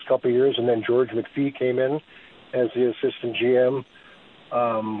 my first couple of years. And then George McPhee came in as the assistant GM.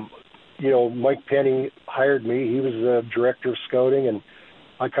 Mike Penny hired me. He was the director of scouting. And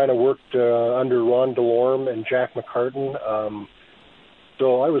I kind of worked under Ron DeLorme and Jack McCartan.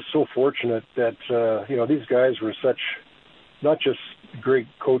 So I was so fortunate that, these guys were such, not just great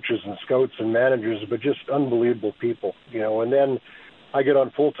coaches and scouts and managers, but just unbelievable people, And then I get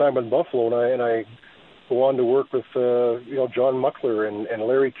on full-time in Buffalo, and I go on to work with, John Muckler and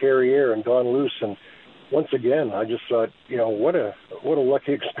Larry Carrier and Don Luce. And once again, I just thought, what a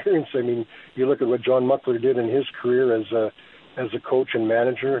lucky experience. I mean, you look at what John Muckler did in his career as a coach and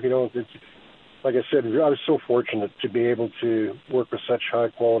manager. It's, like I said, I was so fortunate to be able to work with such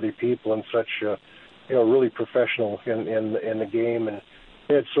high-quality people and such, really professional in the game, and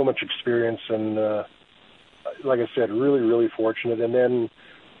they had so much experience. And like I said, really, really fortunate. And then,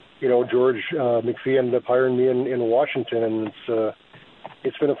 George McPhee ended up hiring me in Washington, and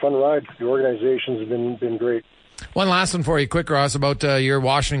it's been a fun ride. The organization's been great. One last one for you, quick, Ross, about your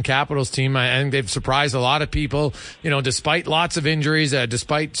Washington Capitals team. I think they've surprised a lot of people, despite lots of injuries,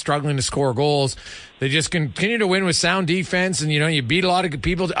 despite struggling to score goals. They just continue to win with sound defense, and, you beat a lot of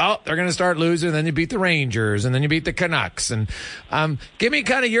people. They're going to start losing, and then you beat the Rangers, and then you beat the Canucks. And give me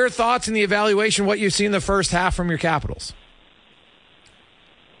kind of your thoughts in the evaluation, what you've seen in the first half from your Capitals.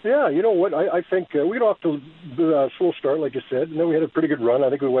 Yeah, you know what? I think we got off to a slow start, like you said, and then we had a pretty good run.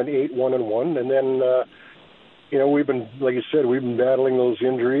 I think we went 8-1-1, and then we've been, like you said, we've been battling those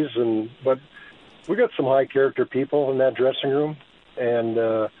injuries, but we got some high character people in that dressing room, and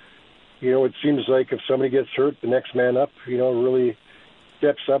it seems like if somebody gets hurt, the next man up, really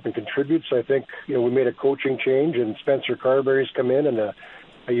steps up and contributes. I think we made a coaching change, and Spencer Carberry's come in, and a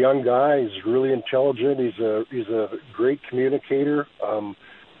young guy. He's really intelligent. He's a great communicator.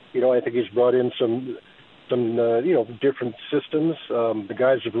 I think he's brought in some different systems. The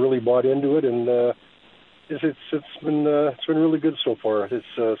guys have really bought into it, and it's been really good so far. It's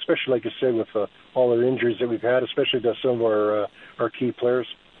especially, like you said, with all the injuries that we've had, especially to some of our key players.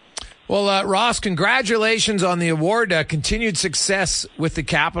 Well, Ross, congratulations on the award. Continued success with the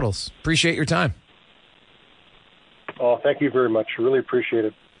Capitals. Appreciate your time. Oh, thank you very much. Really appreciate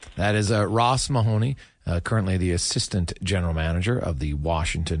it. That is Ross Mahoney, currently the assistant general manager of the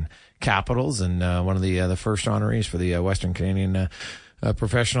Washington Capitals, and one of the first honorees for the Western Canadian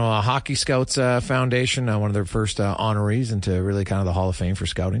Professional Hockey Scouts Foundation, one of their first honorees into really kind of the Hall of Fame for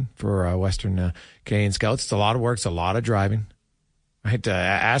scouting for Western Canadian Scouts. It's a lot of work. It's a lot of driving. Right?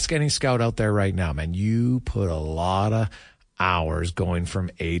 Ask any scout out there right now, man. You put a lot of hours going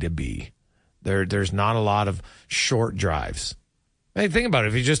from A to B. There's not a lot of short drives. Hey, think about it.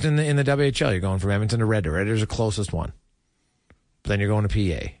 If you're just in the WHL, you're going from Edmonton to Red Deer. Red Deer's the closest one. But then you're going to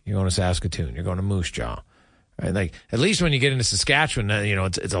PA. You're going to Saskatoon. You're going to Moose Jaw. Right? Like, at least when you get into Saskatchewan,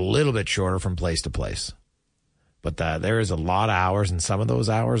 it's a little bit shorter from place to place. But there is a lot of hours, and some of those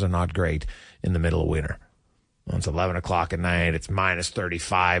hours are not great in the middle of winter. Well, it's 11 o'clock at night. It's minus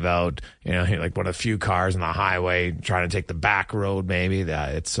 35 out. Like one of the few cars on the highway trying to take the back road. Maybe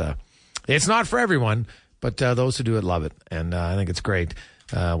it's not for everyone, but those who do it love it, and I think it's great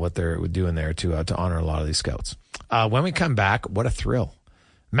what they're doing there to honor a lot of these scouts. When we come back, what a thrill!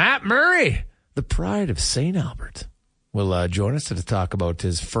 Matt Murray, the pride of St. Albert. will join us to talk about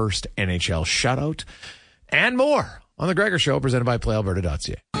his first NHL shutout and more on The Gregor Show, presented by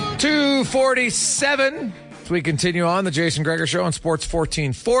PlayAlberta.ca. 2:47. We continue on the Jason Gregor Show on Sports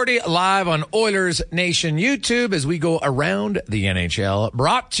 1440, live on Oilers Nation YouTube as we go around the NHL,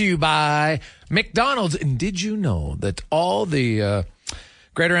 brought to you by McDonald's. And did you know that all the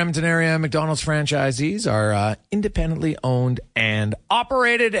Greater Edmonton area McDonald's franchisees are independently owned and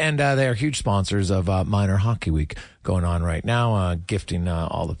operated, and they are huge sponsors of Minor Hockey Week going on right now, gifting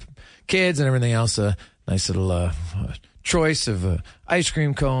all the kids and everything else a nice little choice of ice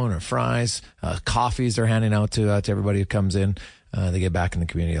cream cone or fries, coffees they're handing out to everybody who comes in. They get back in the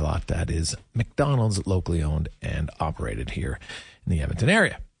community a lot. That is McDonald's, locally owned and operated here in the Edmonton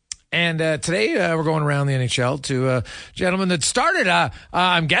area. And today we're going around the NHL to a gentleman that started,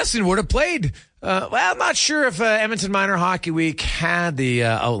 I'm guessing, would have played. I'm not sure if Edmonton Minor Hockey Week had the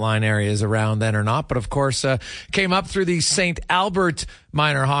outline areas around then or not, but of course came up through the St. Albert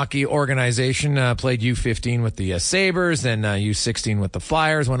Minor Hockey Organization, played U15 with the Sabres, then U16 with the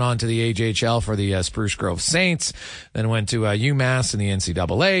Flyers, went on to the AJHL for the Spruce Grove Saints, then went to UMass in the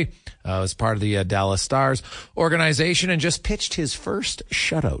NCAA, was part of the Dallas Stars organization, and just pitched his first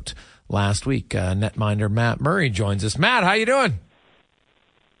shutout last week. Netminder Matt Murray joins us. Matt, how you doing?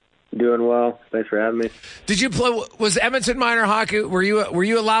 Doing well. Thanks for having me. Did you play? Was Edmonton Minor Hockey? Were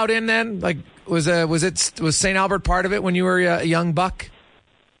you allowed in then? Like, was St. Albert part of it when you were a young buck?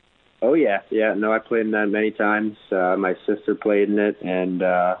 Oh yeah. No, I played in that many times. My sister played in it, and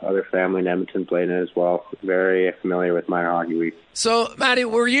other family in Edmonton played in it as well. Very familiar with Minor Hockey Week. So, Matty,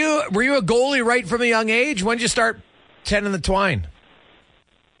 were you a goalie right from a young age? When did you start tending the twine?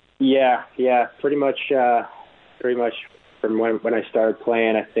 Yeah, pretty much. From when I started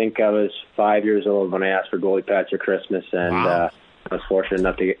playing, I think I was 5 years old when I asked for goalie pads for Christmas, and wow. I was fortunate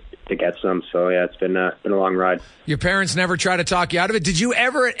enough to get some. So yeah, it's been a long ride. Your parents never try to talk you out of it. Did you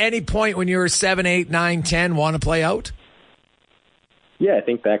ever, at any point when you were 7, 8, 9, 10, want to play out? Yeah, I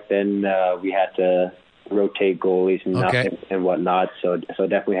think back then we had to rotate goalies and whatnot. So I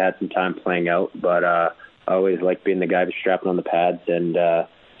definitely had some time playing out, but I always liked being the guy who's strapping on the pads and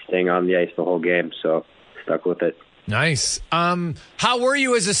staying on the ice the whole game. So stuck with it. Nice. How were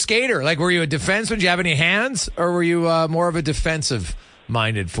you as a skater? Like, were you a defenseman? Did you have any hands, or were you more of a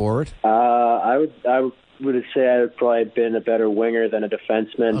defensive-minded forward? I would say I'd probably been a better winger than a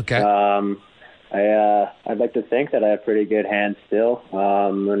defenseman. Okay. I'd like to think that I have pretty good hands still,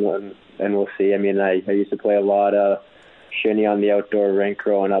 and we'll see. I mean, I used to play a lot of shinny on the outdoor rink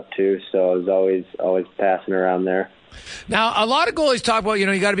growing up too, so I was always passing around there. Now, a lot of goalies talk about, you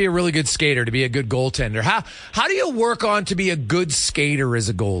got to be a really good skater to be a good goaltender. How do you work on to be a good skater as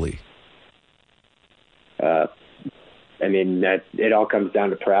a goalie? I mean, it all comes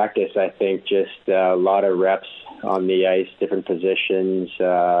down to practice. I think just a lot of reps on the ice, different positions,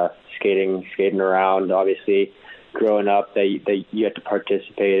 skating around. Obviously, growing up, that you have to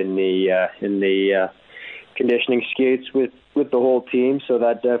participate in the conditioning skates with the whole team. So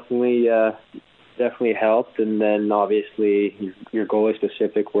that definitely helped, and then obviously your goalie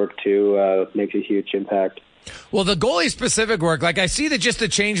specific work too makes a huge impact. Well, the goalie specific work, like I see that just the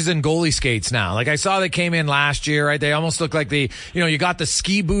changes in goalie skates now. Like I saw they came in last year, right? They almost look like you got the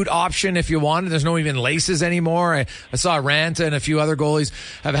ski boot option if you wanted. There's no even laces anymore. I saw Ranta and a few other goalies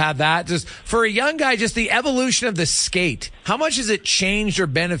have had that. Just for a young guy, just the evolution of the skate. How much has it changed or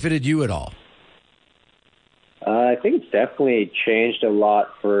benefited you at all? I think it's definitely changed a lot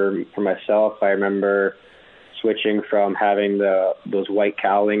for myself. I remember switching from having those white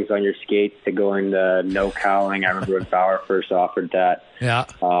cowlings on your skates to going to no cowling. I remember when Bauer first offered that. Yeah.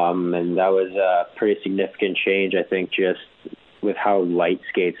 And that was a pretty significant change, I think, just with how light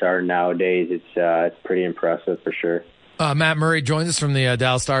skates are nowadays. It's pretty impressive for sure. Matt Murray joins us from the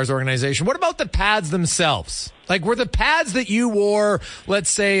Dallas Stars organization. What about the pads themselves? Like, were the pads that you wore, let's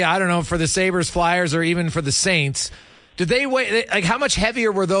say, I don't know, for the Sabres, Flyers, or even for the Saints, did they weigh, like, how much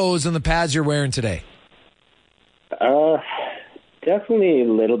heavier were those than the pads you're wearing today? Definitely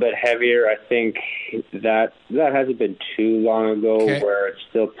a little bit heavier. I think that hasn't been too long ago, where it's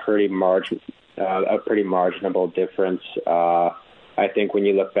still a pretty marginable difference. I think when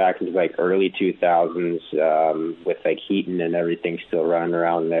you look back into like early 2000s, with like Heaton and everything still running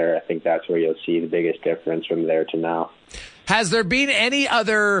around there, I think that's where you'll see the biggest difference from there to now. Has there been any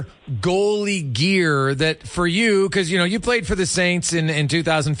other goalie gear that for you, because, you played for the Saints in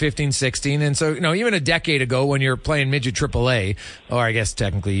 2015-16, and so, even a decade ago when you're playing midget AAA, or I guess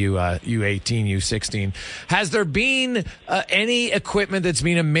technically U18, U16, has there been any equipment that's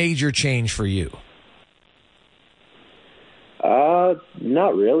been a major change for you?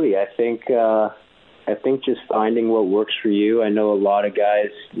 Not really. I think I think just finding what works for you. I know a lot of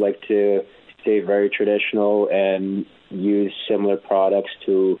guys like to stay very traditional and use similar products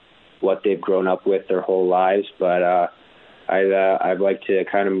to what they've grown up with their whole lives, but I'd like to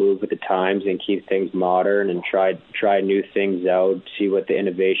kind of move with the times and keep things modern and try new things out, see what the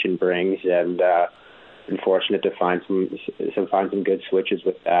innovation brings, and been fortunate to find some good switches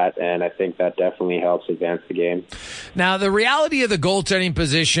with that, and I think that definitely helps advance the game. Now, the reality of the goaltending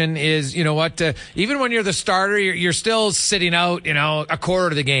position is, even when you're the starter, you're still sitting out, a quarter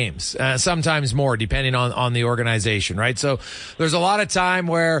of the games, sometimes more, depending on the organization, right? So there's a lot of time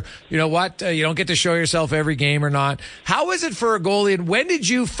where, you don't get to show yourself every game or not. How is it for a goalie, and when did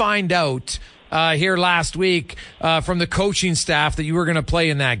you find out here last week from the coaching staff that you were going to play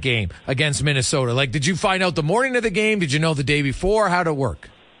in that game against Minnesota? Like, did you find out the morning of the game? Did you know the day before? How'd it work?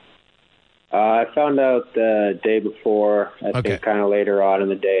 I found out the day before, I think kind of later on in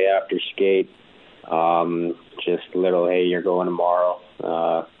the day after skate. Just a little, hey, you're going tomorrow.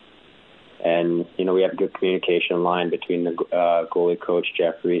 And, we have a good communication line between the goalie coach,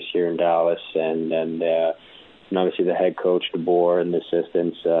 Jeff Reese, here in Dallas, and obviously the head coach, DeBoer, and the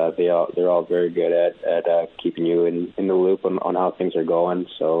assistants. They're all very good at keeping you in the loop on how things are going.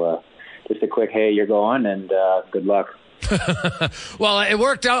 So just a quick, hey, you're going, and good luck. Well, it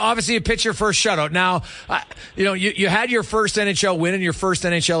worked out. Obviously, you pitched your first shutout. Now, you had your first NHL win and your first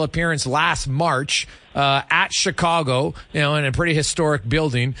NHL appearance last March at Chicago, in a pretty historic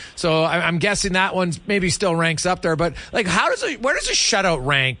building. So I'm guessing that one maybe still ranks up there. But where does a shutout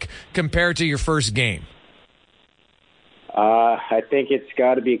rank compared to your first game? I think it's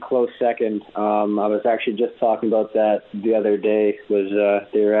got to be close second. I was actually just talking about that the other day. They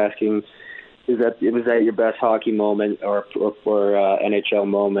were asking, was that your best hockey moment or NHL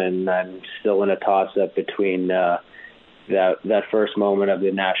moment? And I'm still in a toss-up between that first moment of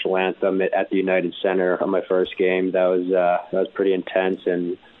the national anthem at the United Center on my first game. That was pretty intense,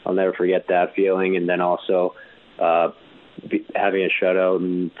 and I'll never forget that feeling. And then also having a shutout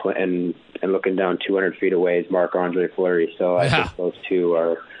and looking down 200 feet away is Marc-Andre Fleury. So I think those two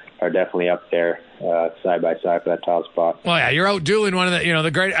are definitely up there side by side for that top spot. Well, yeah, you're outdoing one of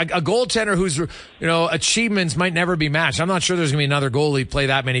the great a goaltender whose achievements might never be matched. I'm not sure there's gonna be another goalie play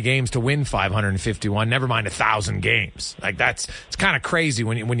that many games to win 551. Never mind 1,000 games. It's kind of crazy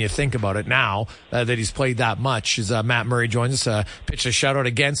when you think about it now that he's played that much. As Matt Murray joins us, pitched a shutout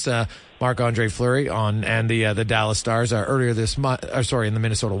against Marc-Andre Fleury and the Dallas Stars earlier this month. In the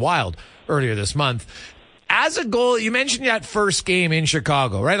Minnesota Wild earlier this month. As a goal, you mentioned that first game in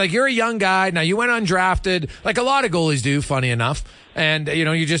Chicago, right? Like, you're a young guy. Now, you went undrafted, like a lot of goalies do, funny enough. And,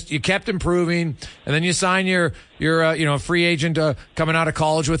 you kept improving. And then you sign your free agent coming out of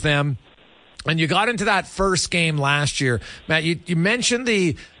college with them. And you got into that first game last year. Matt, you mentioned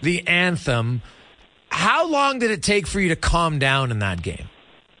the anthem. How long did it take for you to calm down in that game?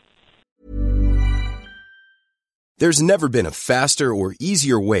 There's never been a faster or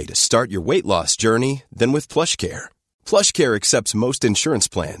easier way to start your weight loss journey than with PlushCare. PlushCare accepts most insurance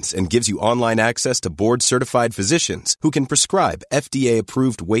plans and gives you online access to board-certified physicians who can prescribe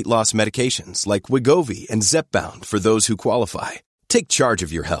FDA-approved weight loss medications like Wegovy and Zepbound for those who qualify. Take charge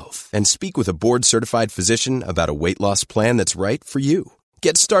of your health and speak with a board-certified physician about a weight loss plan that's right for you.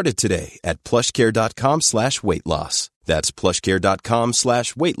 Get started today at plushcare.com/weight loss. That's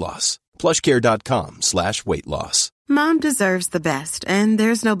plushcare.com/weight loss. plushcare.com/weight loss. Mom deserves the best, and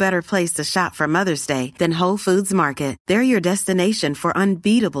there's no better place to shop for Mother's Day than Whole Foods Market. They're your destination for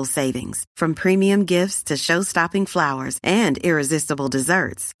unbeatable savings, from premium gifts to show-stopping flowers and irresistible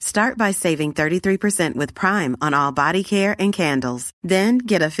desserts. Start by saving 33% with Prime on all body care and candles. Then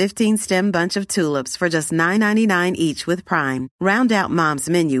get a 15-stem bunch of tulips for just $9.99 each with Prime. Round out Mom's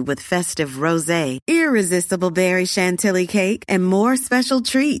menu with festive rosé, irresistible berry chantilly cake, and more special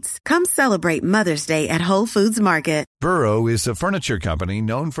treats. Come celebrate Mother's Day at Whole Foods Market. Burrow is a furniture company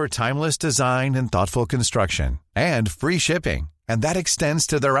known for timeless design and thoughtful construction, and free shipping, and that extends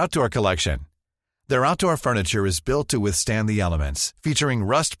to their outdoor collection. Their outdoor furniture is built to withstand the elements, featuring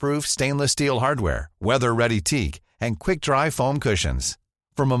rust-proof stainless steel hardware, weather-ready teak, and quick-dry foam cushions.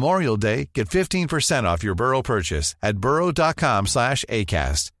 For Memorial Day, get 15% off your Burrow purchase at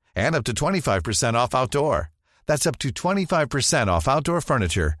burrow.com/ACAST, and up to 25% off outdoor. That's up to 25% off outdoor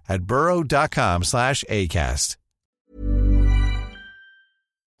furniture at burrow.com/ACAST.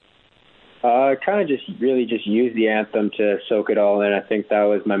 Kind of just use the anthem to soak it all in. I think that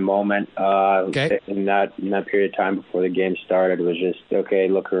was my moment in that period of time before the game started. It was just, okay,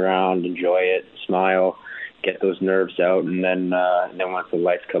 look around, enjoy it, smile, get those nerves out, and then once the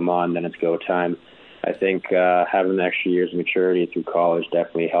lights come on, then it's go time. I think having the extra years of maturity through college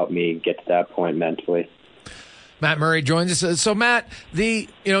definitely helped me get to that point mentally. Matt Murray joins us. So, Matt, you're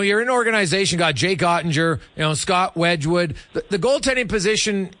in an organization, got Jake Ottinger, Scott Wedgwood. The goaltending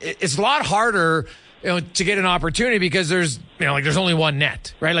position, it's a lot harder, to get an opportunity because there's only one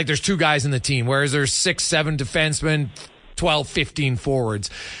net, right? Like there's two guys in the team, whereas there's 6, 7 defensemen, 12, 15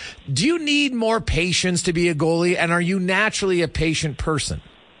 forwards. Do you need more patience to be a goalie, and are you naturally a patient person?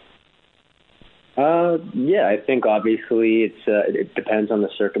 Yeah, I think obviously it depends on the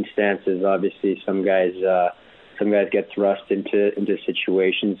circumstances. Obviously, some guys get thrust into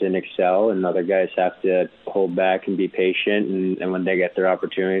situations and excel, and other guys have to hold back and be patient. And when they get their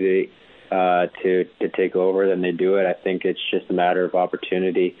opportunity to take over, then they do it. I think it's just a matter of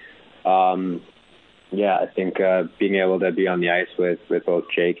opportunity. I think being able to be on the ice with both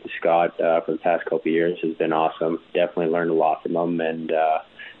Jake and Scott for the past couple of years has been awesome. Definitely learned a lot from them, and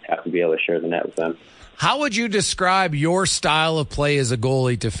have to be able to share the net with them. How would you describe your style of play as a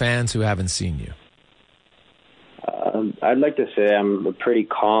goalie to fans who haven't seen you? I'd like to say I'm a pretty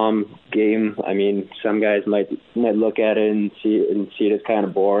calm game. I mean, some guys might look at it and see it as kind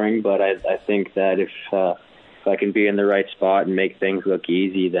of boring, but I think that if I can be in the right spot and make things look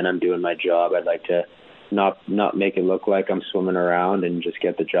easy, then I'm doing my job. I'd like to not make it look like I'm swimming around and just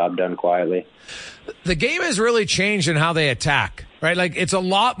get the job done quietly. The game has really changed in how they attack, right? Like it's a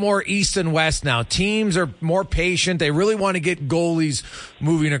lot more east and west now. Teams are more patient. They really want to get goalies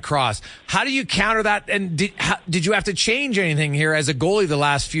moving across. How do you counter that? And did you have to change anything here as a goalie the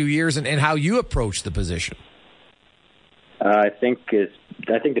last few years and how you approach the position? I think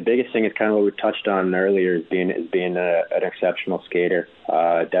the biggest thing is kind of what we touched on earlier is being an exceptional skater.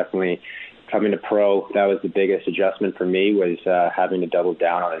 Definitely. Coming to pro, that was the biggest adjustment for me, was having to double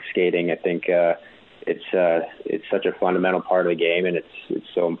down on his skating. I think it's such a fundamental part of the game, and it's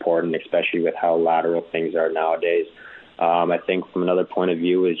so important, especially with how lateral things are nowadays. I think from another point of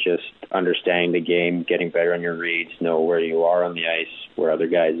view is just understanding the game, getting better on your reads, know where you are on the ice, where other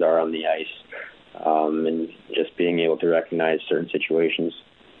guys are on the ice, and just being able to recognize certain situations.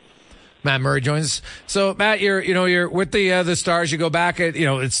 Matt Murray joins. So Matt, you're with the Stars. You go back at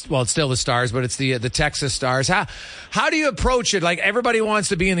it's still the Stars, but it's the Texas Stars. How do you approach it? Like everybody wants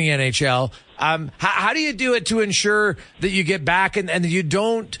to be in the NHL. How do you do it to ensure that you get back and that you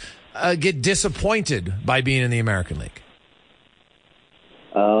don't get disappointed by being in the American League?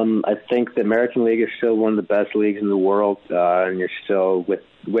 I think the American League is still one of the best leagues in the world, and you're still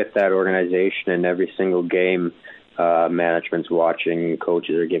with that organization in every single game. Management's watching,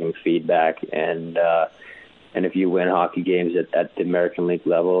 coaches are giving feedback, and if you win hockey games at the American League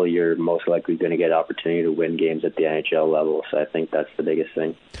level, you're most likely going to get opportunity to win games at the NHL level. So I think that's the biggest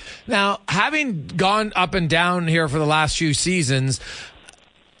thing. Now, having gone up and down here for the last few seasons,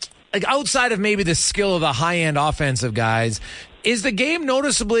 like outside of maybe the skill of the high-end offensive guys, is the game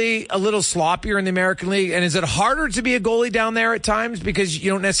noticeably a little sloppier in the American League? And is it harder to be a goalie down there at times because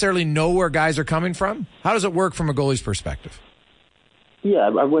you don't necessarily know where guys are coming from? How does it work from a goalie's perspective? Yeah,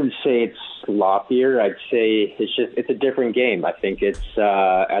 I wouldn't say it's sloppier. I'd say it's a different game. I think it's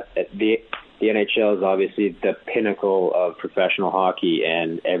the NHL is obviously the pinnacle of professional hockey,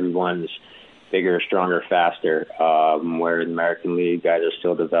 and everyone's bigger, stronger, faster. Where in the American League, guys are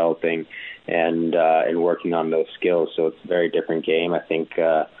still developing and working on those skills. So it's a very different game. I think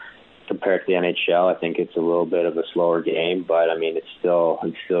compared to the NHL, I think it's a little bit of a slower game, but I mean it's still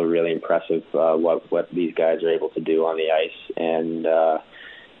really impressive what these guys are able to do on the ice. And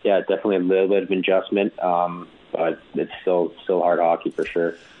definitely a little bit of adjustment, but it's still hard hockey for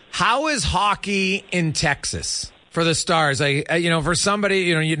sure. How is hockey in Texas? For the Stars, for somebody,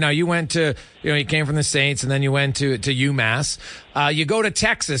 you went to, you came from the Saints and then you went to UMass. You go to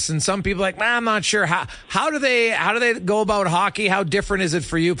Texas, and some people are like, I'm not sure. How do they go about hockey? How different is it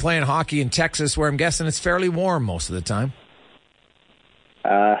for you playing hockey in Texas, where I'm guessing it's fairly warm most of the time?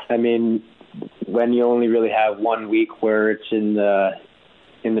 I mean, when you only really have 1 week where it's in the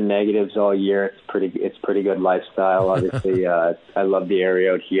negatives all year, it's pretty good lifestyle. Obviously, I love the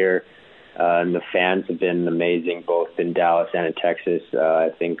area out here. And the fans have been amazing, both in Dallas and in Texas. I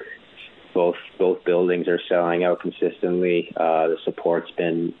think both buildings are selling out consistently. The support's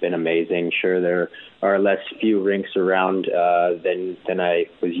been amazing. Sure, there are less few rinks around than I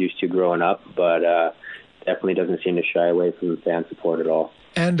was used to growing up, but definitely doesn't seem to shy away from fan support at all.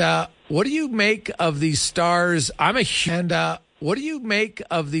 And what do you make of these Stars? What do you make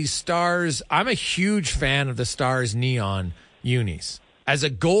of these Stars? I'm a huge fan of the Stars neon unis. As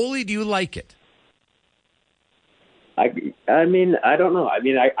a goalie, do you like it? I mean, I don't know. I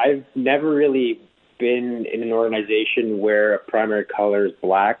mean, I've never really been in an organization where a primary color is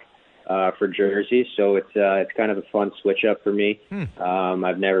black. for jerseys, so it's kind of a fun switch up for me.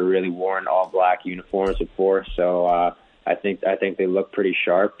 I've never really worn all black uniforms before, so I think they look pretty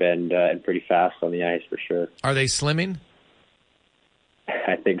sharp and pretty fast on the ice for sure. Are they slimming?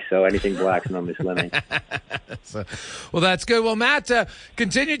 I think so. Anything black's normally slimming. Well, that's good. Well, Matt,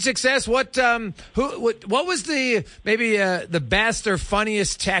 continued success. What was the best or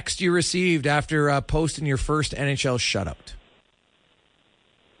funniest text you received after posting your first NHL shutout?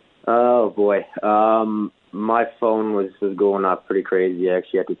 Oh boy, my phone was going off pretty crazy. I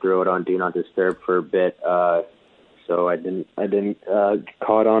actually had to throw it on Do Not Disturb for a bit, so I didn't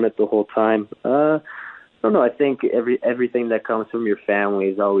caught on it the whole time. I don't know. I think everything that comes from your family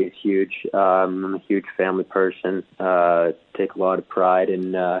is always huge. I'm a huge family person. Take a lot of pride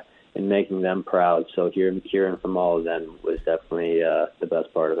in making them proud. So hearing from all of them was definitely the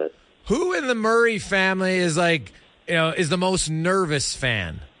best part of it. Who in the Murray family is is the most nervous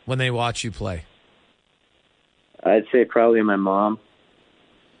fan when they watch you play? I'd say probably my mom.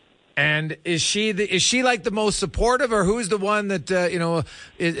 And is she like the most supportive, or who's the one that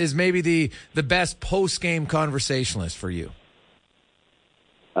is maybe the best post game conversationalist for you?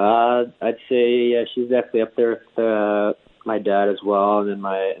 I'd say she's definitely up there with my dad as well, and then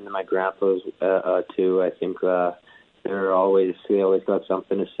my grandpa's too. I think they always got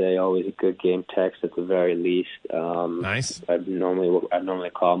something to say. Always a good game text at the very least. Nice. I'd normally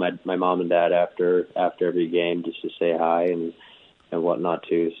call my mom and dad after every game just to say hi and whatnot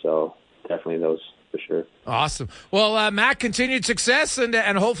too. So definitely those for sure. Awesome. Well, Matt, continued success, and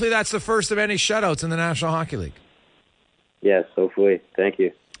hopefully that's the first of any shutouts in the National Hockey League. Yes, hopefully. Thank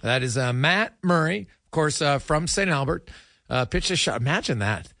you. That is Matt Murray, of course, from St. Albert. Pitched a shot. Imagine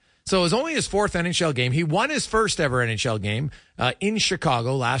that. So it was only his fourth NHL game. He won his first ever NHL game in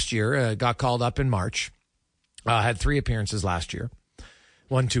Chicago last year. Got called up in March. Had 3 appearances last year.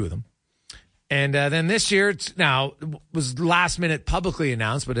 Won 2 of them. And then this year, was last minute publicly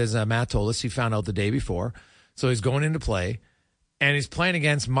announced, but as Matt told us, he found out the day before. So he's going into play, and he's playing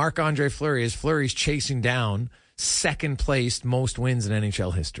against Marc-Andre Fleury as Fleury's chasing down second placed most wins in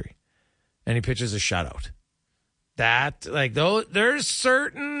NHL history. And he pitches a shutout. There's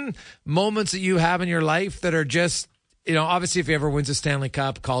certain moments that you have in your life that are just, obviously if he ever wins a Stanley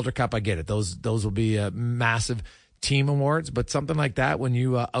Cup, Calder Cup, I get it. Those will be massive team awards, but something like that when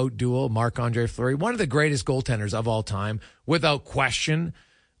you out-duel Marc-Andre Fleury, one of the greatest goaltenders of all time, without question,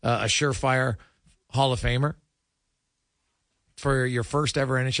 a surefire Hall of Famer, for your first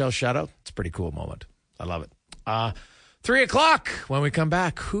ever NHL shutout. It's a pretty cool moment. I love it. 3 o'clock when we come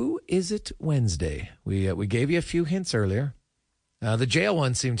back. Who is it Wednesday? We gave you a few hints earlier. The jail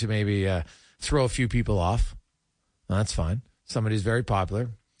one seemed to maybe throw a few people off. That's fine. Somebody's very popular.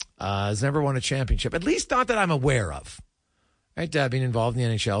 Has never won a championship, at least not that I'm aware of. Right, being involved in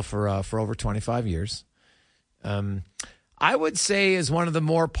the NHL for over 25 years. I would say is one of the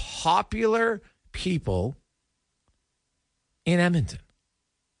more popular people in Edmonton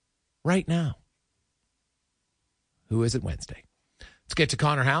right now. Who is it Wednesday? Let's get to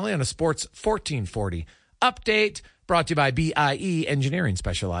Connor Halley on a Sports 1440 update brought to you by BIE Engineering,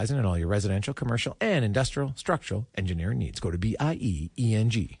 specializing in all your residential, commercial, and industrial structural engineering needs. Go to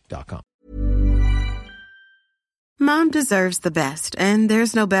BIEENG.com. Mom deserves the best, and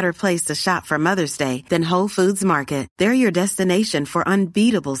there's no better place to shop for Mother's Day than Whole Foods Market. They're your destination for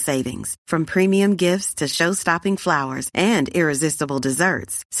unbeatable savings, from premium gifts to show-stopping flowers and irresistible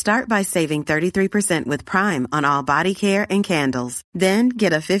desserts. Start by saving 33% with Prime on all body care and candles. Then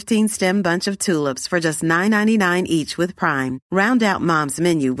get a 15-stem bunch of tulips for just $9.99 each with Prime. Round out Mom's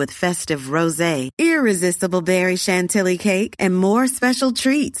menu with festive rosé, irresistible berry chantilly cake, and more special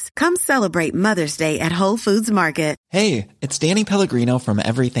treats. Come celebrate Mother's Day at Whole Foods Market. Hey, it's Danny Pellegrino from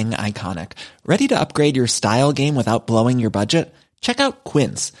Everything Iconic. Ready to upgrade your style game without blowing your budget? Check out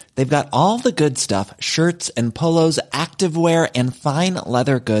Quince. They've got all the good stuff, shirts and polos, activewear, and fine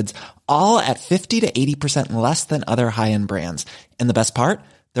leather goods, all at 50 to 80% less than other high-end brands. And the best part?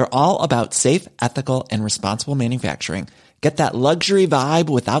 They're all about safe, ethical, and responsible manufacturing. Get that luxury vibe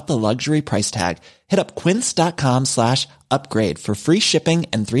without the luxury price tag. Hit up quince.com/upgrade for free shipping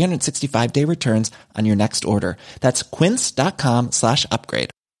and 365-day returns on your next order. That's quince.com/upgrade.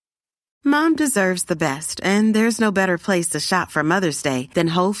 Mom deserves the best, and there's no better place to shop for Mother's Day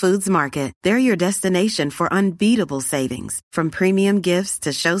than Whole Foods Market. They're your destination for unbeatable savings, from premium gifts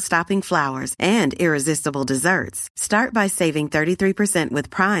to show-stopping flowers and irresistible desserts. Start by saving 33% with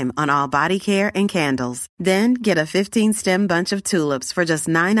Prime on all body care and candles. Then get a 15-stem bunch of tulips for just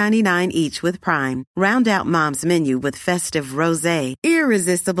 $9.99 each with Prime. Round out Mom's menu with festive rosé,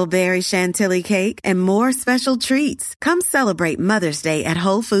 irresistible berry chantilly cake, and more special treats. Come celebrate Mother's Day at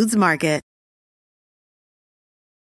Whole Foods Market.